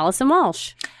 Allison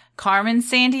Walsh. Carmen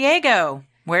Sandiego.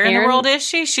 Where in the world is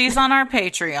she? She's on our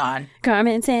Patreon.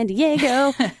 Carmen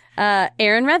Sandiego.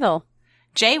 Aaron Revel.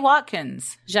 Jay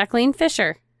Watkins. Jacqueline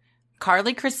Fisher.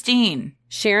 Carly Christine.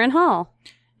 Sharon Hall.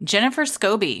 Jennifer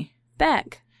Scobie.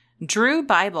 Beck. Drew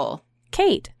Bible.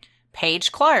 Kate.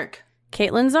 Paige Clark.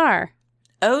 Caitlin Czar.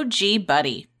 OG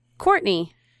Buddy.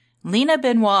 Courtney. Lena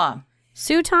Benoit.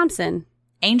 Sue Thompson.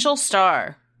 Angel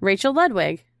Starr. Rachel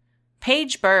Ludwig.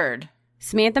 Paige Bird.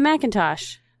 Samantha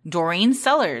McIntosh. Doreen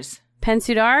Sellers.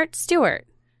 Pensudart Stewart.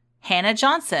 Hannah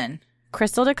Johnson.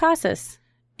 Crystal DeCasas.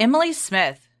 Emily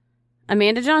Smith.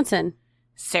 Amanda Johnson.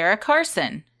 Sarah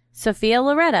Carson. Sophia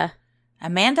Loretta.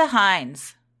 Amanda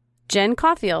Hines. Jen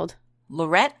Caulfield.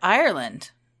 Lorette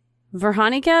Ireland.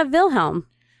 Veronica Wilhelm.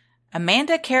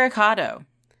 Amanda Caricato.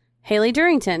 Haley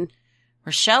Durrington.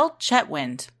 Rochelle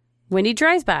Chetwind. Wendy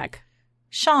Dreisbach.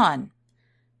 Sean.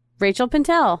 Rachel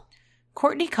Pintel.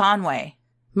 Courtney Conway.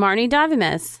 Marnie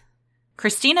Davimes.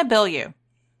 Christina Billieu.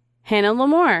 Hannah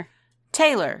Lamore.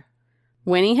 Taylor.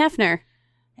 Winnie Hefner.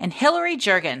 And Hillary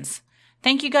Juergens.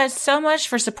 Thank you guys so much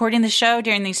for supporting the show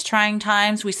during these trying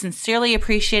times. We sincerely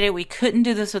appreciate it. We couldn't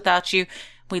do this without you.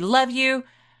 We love you.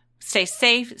 Stay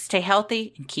safe, stay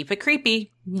healthy, and keep it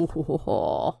creepy.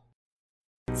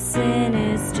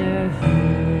 Sinister.